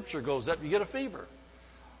 your temperature goes up, you get a fever.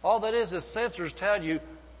 All that is sensors telling you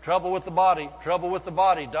trouble with the body,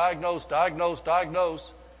 diagnose.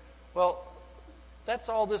 Well, that's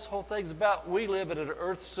all this whole thing's about. We live in an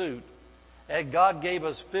earth suit, and God gave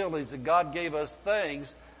us feelings and God gave us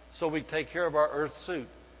things so we take care of our earth suit.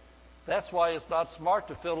 That's why it's not smart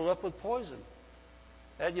to fill it up with poison.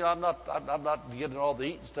 And you know, I'm not getting all the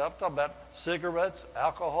eating stuff. I'm talking about cigarettes,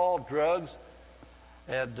 alcohol, drugs,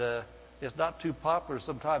 and it's not too popular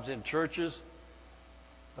sometimes in churches.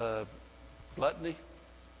 Gluttony.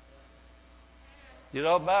 You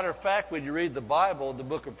know, matter of fact, when you read the Bible, the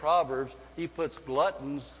book of Proverbs, he puts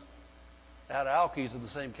gluttons and alkies in the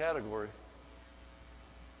same category.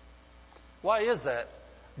 Why is that?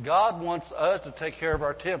 God wants us to take care of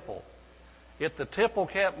our temple. If the temple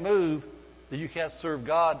can't move, then you can't serve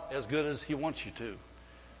God as good as he wants you to.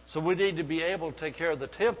 So we need to be able to take care of the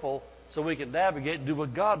temple so we can navigate and do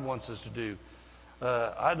what God wants us to do.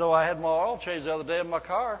 I know I had my oil changed the other day in my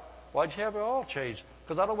car. Why'd you have your oil changed?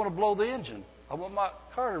 Because I don't want to blow the engine. I want my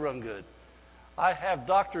car to run good. I have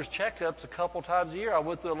doctor's checkups a couple times a year. I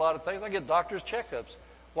went through a lot of things. I get doctor's checkups.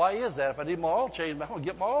 Why is that? If I need my oil changed, I want to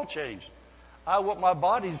get my oil changed. I want my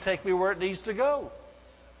body to take me where it needs to go.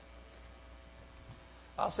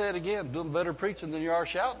 I'll say it again, doing better preaching than you are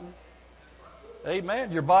shouting.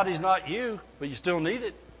 Amen. Your body's not you, but you still need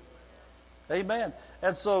it. Amen.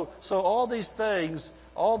 And so all these things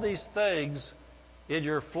in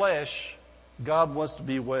your flesh, God wants to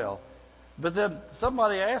be well. But then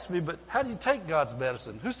somebody asked me, but how do you take God's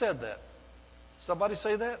medicine? Who said that? Somebody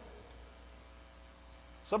say that?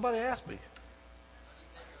 Somebody asked me.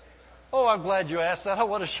 Oh, I'm glad you asked that. I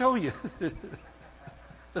want to show you.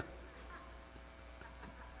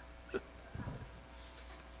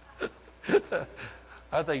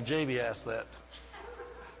 I think Jamie asked that.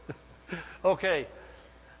 Okay.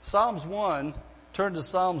 Psalms 1. Turn to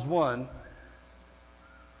Psalms 1.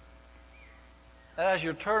 As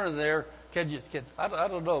you're turning there, I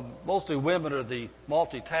don't know, mostly women are the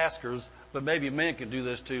multitaskers, but maybe men can do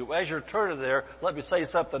this too. As you're turning there, let me say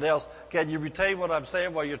something else. Can you retain what I'm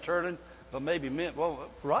saying while you're turning? Well, maybe men. Well,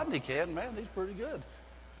 Rodney can. Man, he's pretty good.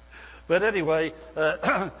 But anyway,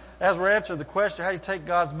 as we're answering the question, how do you take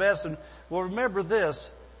God's medicine? Well, remember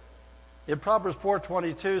this. In Proverbs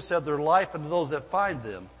 4:22 said their life unto those that find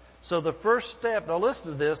them. So the first step, now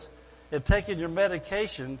listen to this, in taking your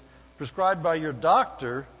medication prescribed by your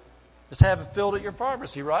doctor is have it filled at your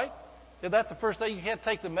pharmacy, right? If that's the first thing, you can't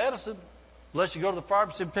take the medicine unless you go to the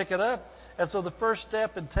pharmacy and pick it up. And so the first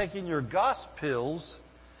step in taking your Gospels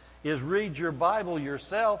is read your Bible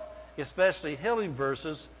yourself, especially healing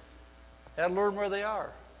verses, and learn where they are.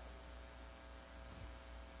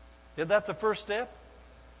 Isn't that the first step?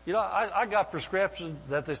 You know, I got prescriptions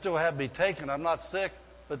that they still have me taking. I'm not sick,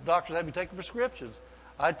 but doctors have me taking prescriptions.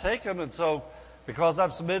 I take them, and so because I'm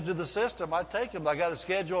submitted to the system, I take them. I got a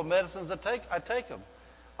schedule of medicines I take them.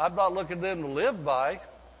 I'm not looking at them to live by.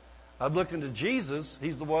 I'm looking to Jesus.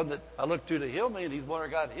 He's the one that I look to heal me, and He's the one that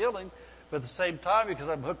got healing. But at the same time, because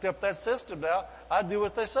I'm hooked up that system now, I do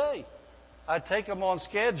what they say. I take them on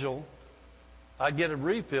schedule. I get them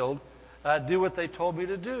refilled. I do what they told me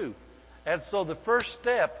to do. And so the first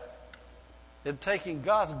step in taking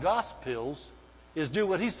God's pills is do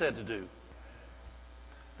what He said to do.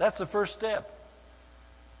 That's the first step.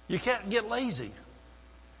 You can't get lazy.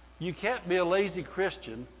 You can't be a lazy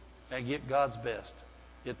Christian and get God's best.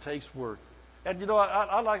 It takes work. And you know,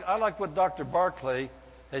 I like what Dr. Barclay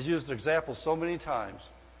has used an example so many times.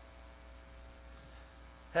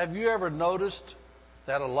 Have you ever noticed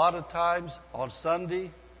that a lot of times on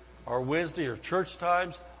Sunday or Wednesday or church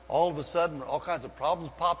times, all of a sudden all kinds of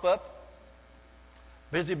problems pop up?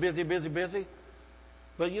 Busy, busy, busy, busy.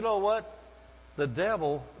 But you know what? The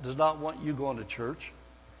devil does not want you going to church,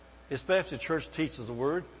 especially if church teaches the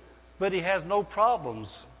Word. But he has no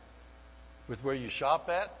problems with where you shop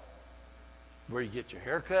at, where you get your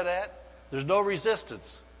hair cut at. There's no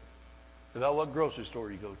resistance about what grocery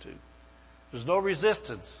store you go to. There's no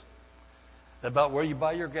resistance about where you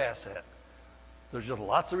buy your gas at. There's just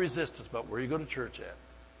lots of resistance about where you go to church at.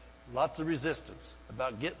 Lots of resistance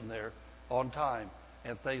about getting there on time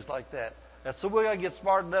and things like that. And so we got to get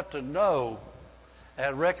smart enough to know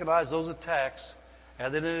and recognize those attacks,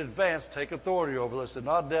 and then in advance take authority over those. Say,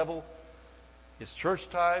 no, devil, it's church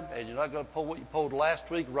time, and you're not going to pull what you pulled last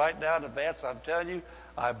week right now in advance. I'm telling you,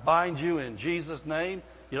 I bind you in Jesus' name.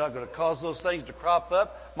 You're not going to cause those things to crop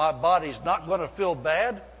up. My body's not going to feel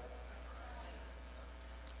bad.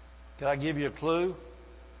 Can I give you a clue?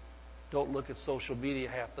 Don't look at social media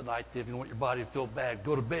half the night if you want your body to feel bad.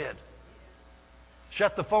 Go to bed.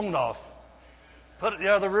 Shut the phone off. Put it in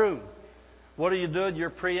the other room. What are you doing? You're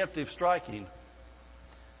preemptive striking.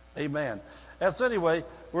 Amen. And so anyway,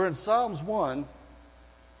 we're in Psalms 1,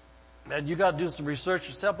 and you got to do some research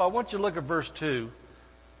yourself. I want you to look at verse 2.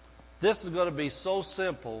 This is going to be so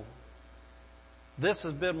simple. This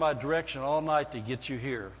has been my direction all night to get you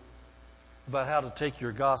here about how to take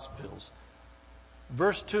your gospels.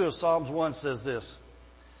 Verse 2 of Psalms 1 says this,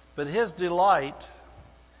 but his delight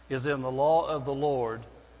is in the law of the Lord.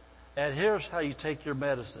 And here's how you take your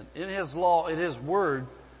medicine. In His law, in His word,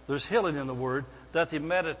 there's healing in the word, doth He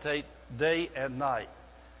meditate day and night.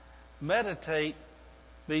 Meditate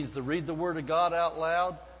means to read the Word of God out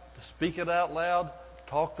loud, to speak it out loud,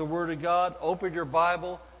 talk the Word of God, open your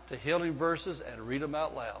Bible to healing verses and read them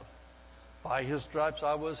out loud. By His stripes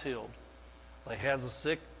I was healed. Lay hands on the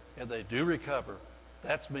sick and they do recover.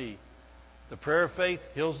 That's me. The prayer of faith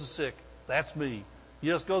heals the sick. That's me.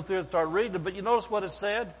 You just go through and start reading it, but you notice what it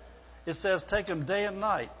said? It says take them day and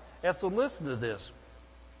night. And so listen to this.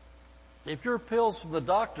 If your pills from the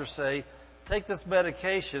doctor say, take this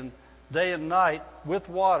medication day and night with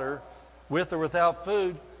water, with or without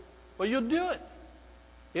food, well, you'll do it.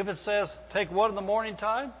 If it says take one in the morning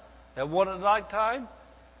time and one at night time,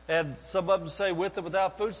 and some of them say with or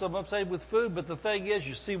without food, some of them say with food, but the thing is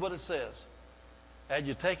you see what it says. And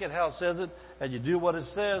you take it how it says it, and you do what it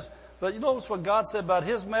says. But you notice what God said about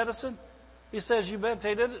His medicine? He says you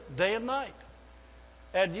meditate in it day and night.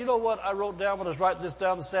 And you know what I wrote down when I was writing this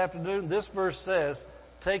down this afternoon? This verse says,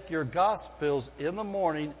 take your gospels in the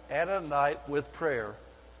morning and at night with prayer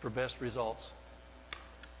for best results.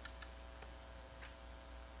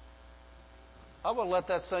 I want to let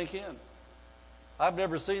that sink in. I've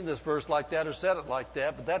never seen this verse like that or said it like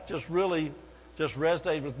that, but that just really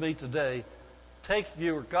resonated with me today. Take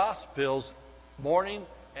your gospels morning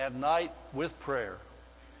and night with prayer.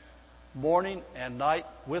 Morning and night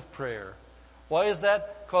with prayer. Why is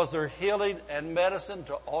that? Because they're healing and medicine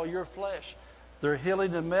to all your flesh. They're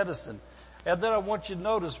healing and medicine. And then I want you to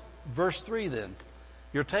notice verse 3 then.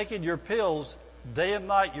 You're taking your pills day and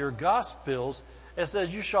night, your gospels. It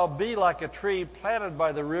says, you shall be like a tree planted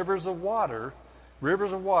by the rivers of water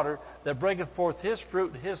that bringeth forth his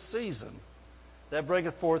fruit in his season. That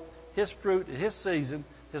bringeth forth his fruit in his season.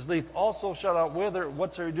 His leaf also shall not wither.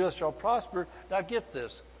 Whatsoever he doeth shall prosper. Now get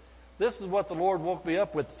this. This is what the Lord woke me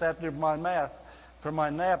up with this afternoon from my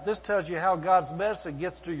nap. This tells you how God's medicine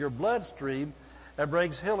gets to your bloodstream and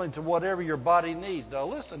brings healing to whatever your body needs. Now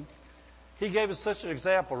listen, He gave us such an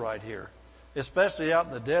example right here, especially out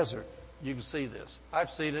in the desert. You can see this. I've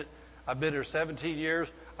seen it. I've been here 17 years.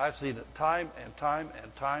 I've seen it time and time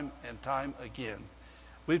and time and time again.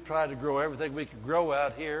 We've tried to grow everything we can grow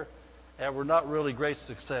out here, and we're not really great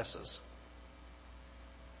successes.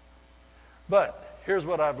 But here's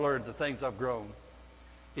what I've learned, the things I've grown.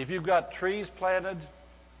 If you've got trees planted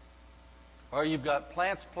or you've got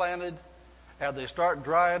plants planted and they start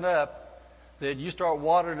drying up, then you start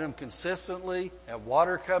watering them consistently and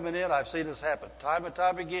water coming in. I've seen this happen time and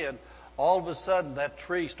time again. All of a sudden that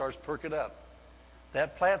tree starts perking up.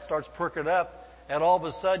 That plant starts perking up, and all of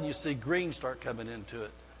a sudden you see green start coming into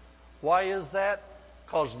it. Why is that?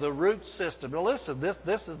 Because the root system. Now listen,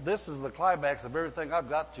 this is the climax of everything I've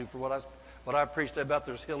got to for what I preached about.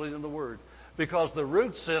 There's healing in the Word. Because the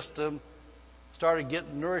root system started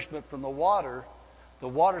getting nourishment from the water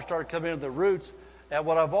started coming into the roots. And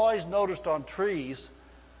what I've always noticed on trees,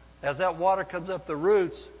 as that water comes up the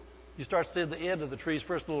roots, you start seeing the end of the tree's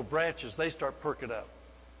first little branches. They start perking up.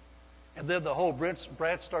 And then the whole branch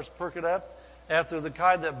starts perking up. After the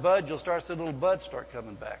kind that bud, you'll start seeing little buds start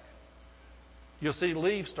coming back. You'll see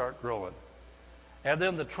leaves start growing. And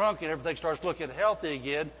then the trunk and everything starts looking healthy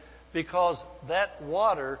again because that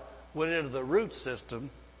water went into the root system.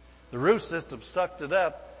 The root system sucked it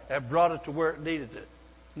up and brought it to where it needed it.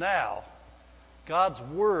 Now, God's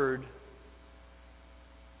Word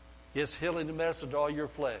is healing and medicine to all your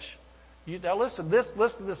flesh. Now listen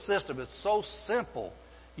to this system. It's so simple.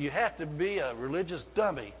 You have to be a religious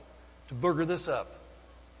dummy to booger this up.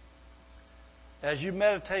 As you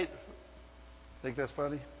meditate, think that's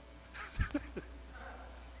funny?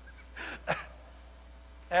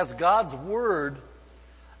 As God's Word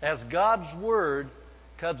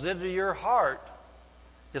comes into your heart,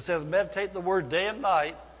 it says meditate the Word day and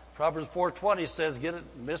night. Proverbs 4:20 says get it in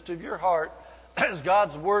the midst of your heart. As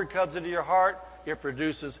God's Word comes into your heart, it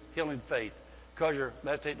produces healing faith because you're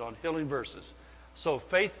meditating on healing verses. So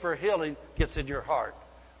faith for healing gets in your heart.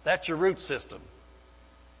 That's your root system.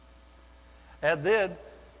 And then,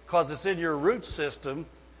 because it's in your root system,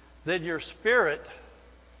 then your spirit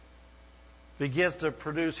begins to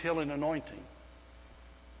produce healing anointing.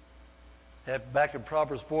 And back in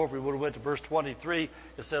Proverbs 4, if we would have went to verse 23,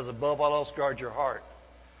 it says, above all else, guard your heart.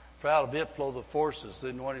 For out of it flow the forces, the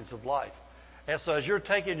anointings of life. And so as you're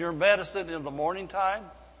taking your medicine in the morning time,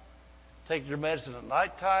 taking your medicine at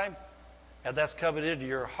night time, and that's coming into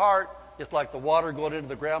your heart, it's like the water going into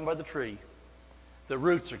the ground by the tree. The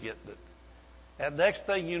roots are getting it. And next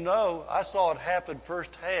thing you know, I saw it happen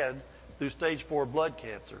firsthand through stage 4 blood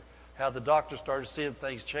cancer. How the doctor started seeing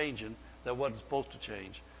things changing that wasn't supposed to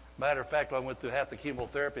change. Matter of fact, I went through half the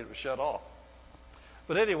chemotherapy and it was shut off.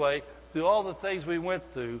 But anyway, through all the things we went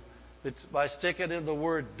through, it's by sticking in the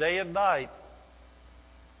Word day and night,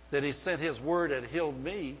 that He sent His Word and healed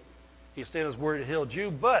me. He sent His Word and healed you,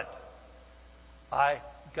 but I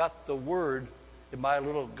got the Word in my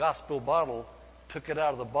little gospel bottle, took it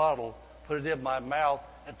out of the bottle, put it in my mouth,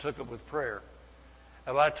 and took it with prayer.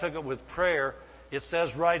 And when I took it with prayer, it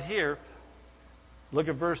says right here, look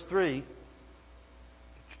at verse 3,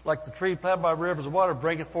 like the tree planted by rivers of water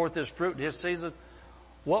bringeth forth his fruit in his season.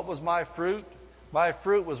 What was my fruit? My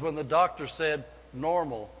fruit was when the doctor said,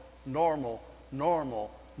 normal, normal,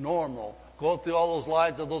 normal, normal. Going through all those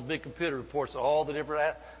lines of those big computer reports, all the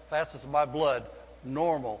different facets of my blood.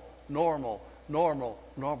 Normal, normal, normal,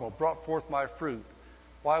 normal. Brought forth my fruit.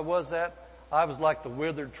 Why was that? I was like the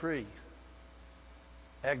withered tree.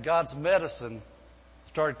 And God's medicine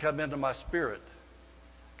started coming into my spirit.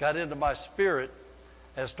 Got into my spirit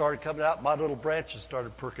and started coming out. My little branches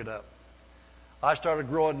started perking up. I started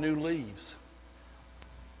growing new leaves.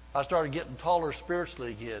 I started getting taller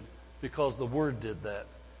spiritually again because the Word did that.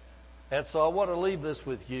 And so I want to leave this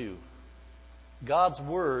with you. God's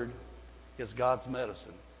Word is God's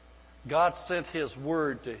medicine. God sent His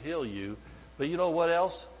Word to heal you. But you know what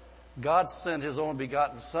else? God sent His only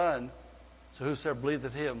begotten Son, so whosoever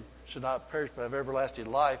believeth in Him should not perish but have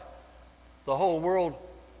everlasting life. The whole world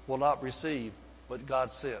will not receive what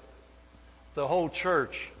God sent. The whole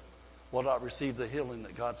church will not receive the healing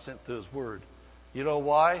that God sent through His Word. You know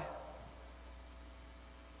why?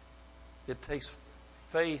 It takes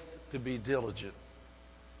faith to be diligent.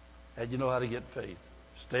 And you know how to get faith.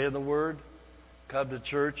 Stay in the Word, come to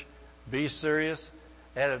church, be serious,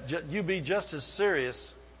 and you be just as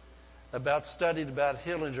serious about studying about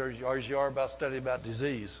healing as you are about studying about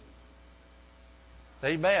disease.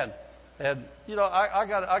 Amen. And you know, I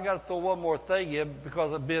got to throw one more thing in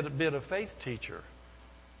because I've been a faith teacher.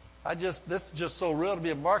 This is just so real to me.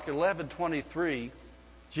 In Mark 11:23,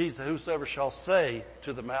 Jesus, whosoever shall say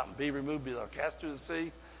to the mountain, be removed, be thou cast to the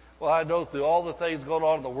sea. Well, I know through all the things going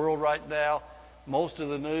on in the world right now, most of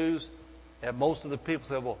the news and most of the people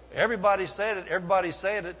say, well, everybody said it, everybody's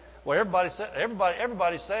saying it. Well, everybody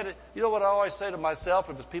said it. You know what I always say to myself,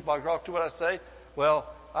 if it's people I talk to, what I say? Well,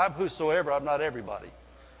 I'm whosoever, I'm not everybody.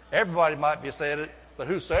 Everybody might be saying it, but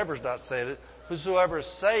whosoever's not saying it. Whosoever's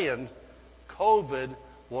saying COVID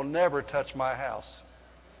will never touch my house.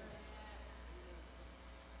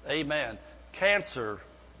 Amen. Cancer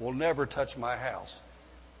will never touch my house.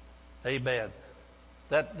 Amen.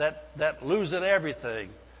 That losing everything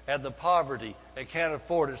and the poverty and can't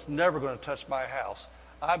afford it's never going to touch my house.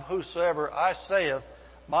 I'm whosoever I saith,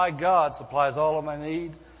 my God supplies all of my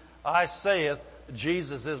need. I saith,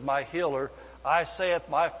 Jesus is my healer. I saith,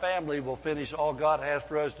 my family will finish all God has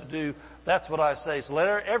for us to do. That's what I say. So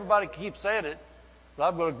let everybody keep saying it. But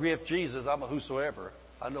I'm going to agree with Jesus. I'm a whosoever.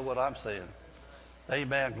 I know what I'm saying.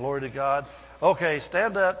 Amen. Glory to God. Okay,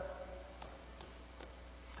 stand up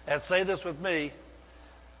and say this with me.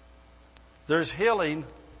 There's healing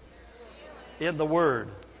in the Word.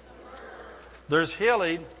 There's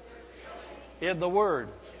healing in the Word.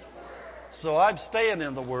 So I'm staying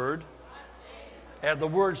in the Word, and the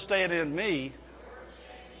Word's staying in me,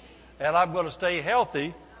 and I'm going to stay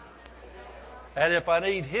healthy. And if I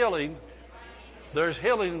need healing, there's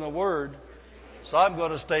healing in the Word, so I'm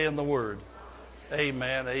going to stay in the Word.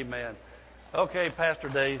 Amen, amen. Okay, Pastor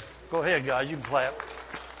Dave, go ahead, guys. You can clap.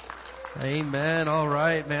 Amen. All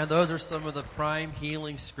right, man. Those are some of the prime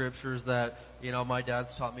healing scriptures that, my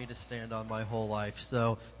dad's taught me to stand on my whole life.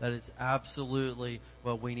 So that is absolutely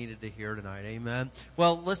what we needed to hear tonight. Amen.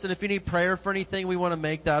 Well, listen, if you need prayer for anything, we want to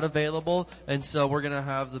make that available. And so we're going to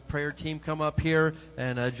have the prayer team come up here,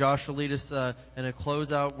 and Josh will lead us in a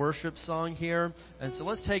closeout worship song here. And so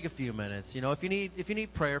let's take a few minutes. If you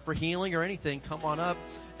need prayer for healing or anything, come on up.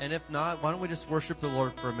 And if not, why don't we just worship the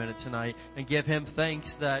Lord for a minute tonight and give Him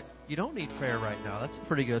thanks that you don't need prayer right now. That's a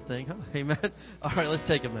pretty good thing, huh? Amen. All right, let's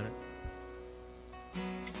take a minute.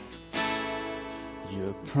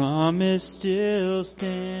 Your promise still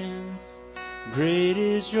stands. Great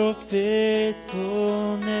is your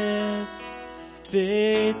faithfulness,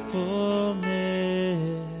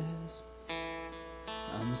 faithfulness.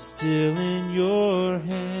 I'm still in your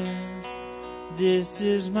hands. This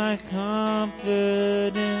is my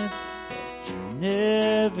confidence that you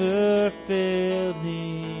never failed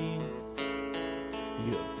me.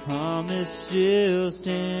 Your promise still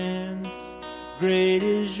stands. Great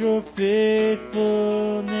is your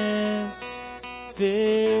faithfulness,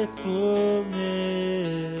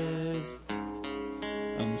 faithfulness.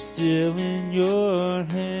 I'm still in your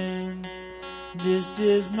hands. This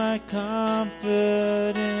is my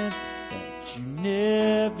confidence that you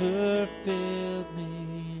never failed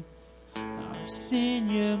me. I've seen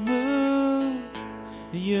you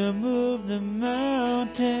move the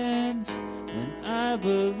mountains, and I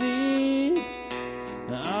believe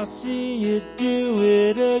I'll see you do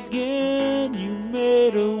it again. You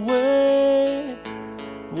made a way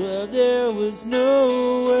where there was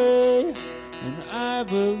no way, and I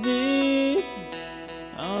believe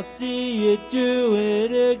I'll see you do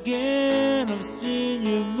it again. I've seen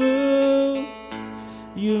you move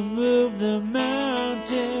the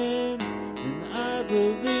mountains, and I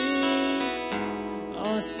believe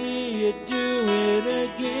I'll see you do it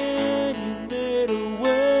again. You made a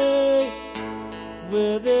way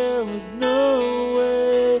where there was no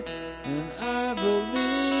way, and I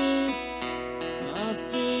believe I'll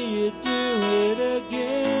see you do it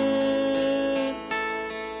again.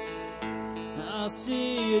 I'll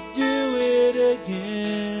see you do it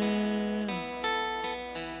again.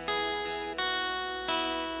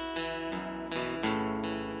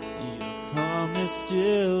 Your promise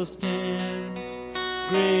still stands.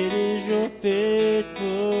 Great is your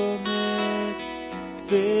faithfulness,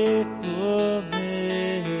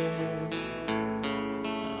 faithfulness.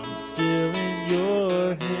 I'm still in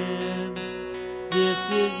your hands. This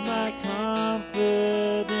is my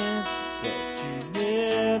confidence that you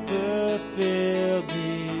never failed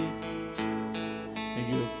me.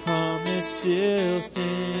 Your promise still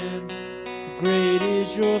stands. Great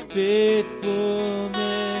is your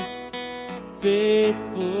faithfulness,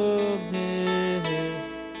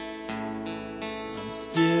 faithfulness. I'm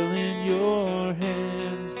still in your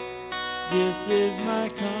hands. This is my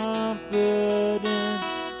confidence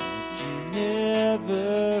that you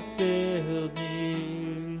never failed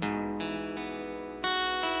me.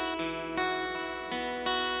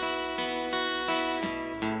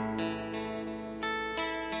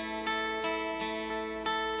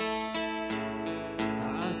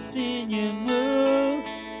 I've seen you move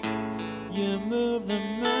the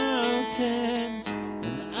mountains,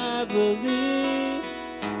 and I believe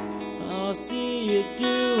I'll see you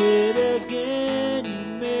do it again. You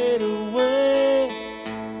made a way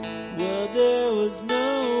where there was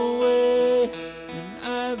no way, and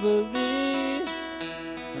I believe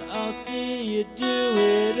I'll see you do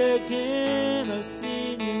it again. I've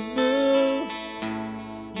seen you move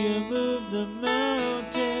the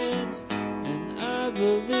mountains, and I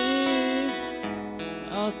believe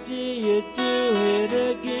I'll see you do it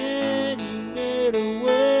again. You made a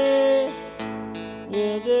way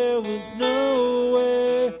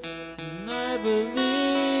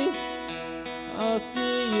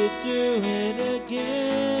you do it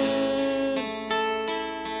again.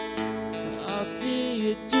 I'll see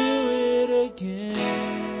you do it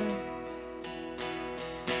again.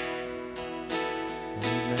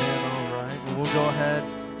 Amen. All right. Well, we'll go ahead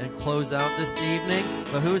and close out this evening.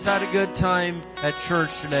 But who's had a good time at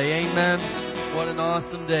church today? Amen. What an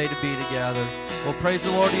awesome day to be together. Well, praise the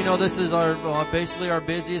Lord. You know, this is basically our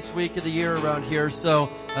busiest week of the year around here. So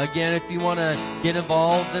again, if you want to get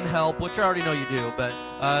involved and help, which I already know you do, but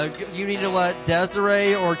you need to let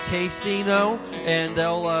Desiree or Casey know, and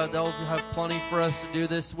they'll have plenty for us to do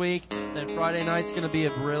this week. Then Friday night's going to be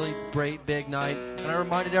a really great big night. And I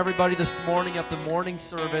reminded everybody this morning at the morning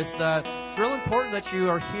service that it's real important that you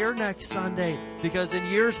are here next Sunday, because in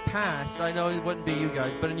years past, I know it wouldn't be you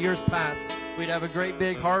guys, but in years past, we'd have a great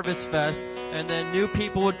big harvest fest, and then new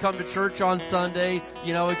people would come to church on Sunday,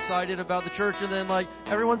 you know, excited about the church, and then like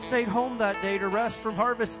everyone stayed home that day to rest from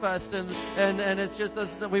harvest fest, and it's just,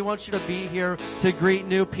 we want you to be here to greet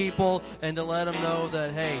new people and to let them know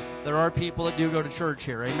that, hey, there are people that do go to church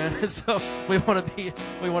here, amen. So we want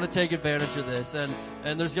to take advantage of this, and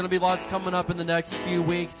there's going to be lots coming up in the next few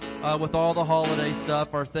weeks with all the holiday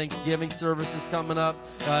stuff. Our Thanksgiving service is coming up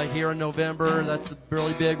here in November. That's a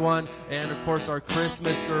really big one, and of course our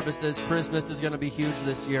Christmas services. Christmas is going to be huge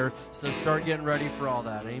this year, so start getting ready for all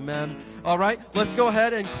that. Amen. All right, let's go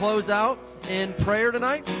ahead and close out in prayer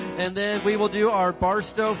tonight, and then we will do our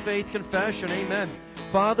Barstow Faith Confession. Amen.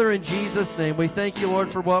 Father, in Jesus' name, we thank you, Lord,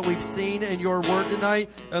 for what we've seen in your word tonight.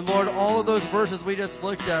 And Lord, all of those verses we just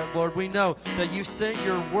looked at, Lord, we know that you sent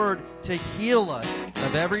your word to heal us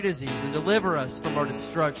of every disease and deliver us from our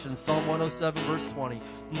destruction. Psalm 107 verse 20.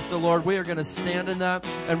 And so, Lord, we are going to stand in that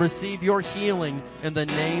and receive your healing in the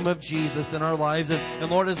name of Jesus in our lives.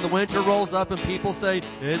 And Lord, as the winter rolls up and people say,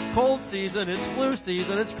 it's cold season, it's flu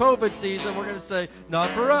season, it's COVID season, we're going to say, not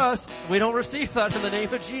for us. We don't receive that in the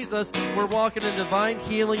name of Jesus. We're walking in divine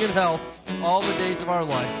healing and health all the days of our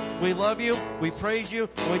life. We love you, we praise you,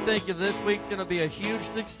 and we thank you this week's going to be a huge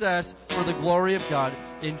success for the glory of God.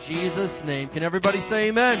 In Jesus' name. Can everybody say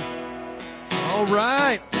amen? All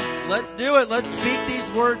right. Let's do it. Let's speak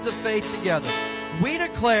these words of faith together. We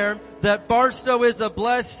declare that Barstow is a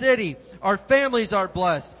blessed city. Our families are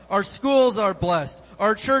blessed. Our schools are blessed.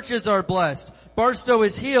 Our churches are blessed. Barstow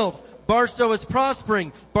is healed. Barstow is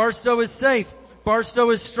prospering. Barstow is safe. Barstow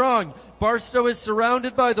is strong. Barstow is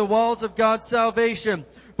surrounded by the walls of God's salvation.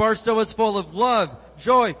 Barstow is full of love,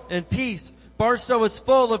 joy, and peace. Barstow is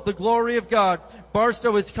full of the glory of God.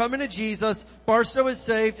 Barstow is coming to Jesus. Barstow is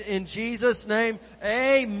saved in Jesus' name.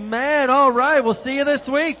 Amen. All right. We'll see you this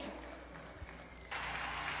week.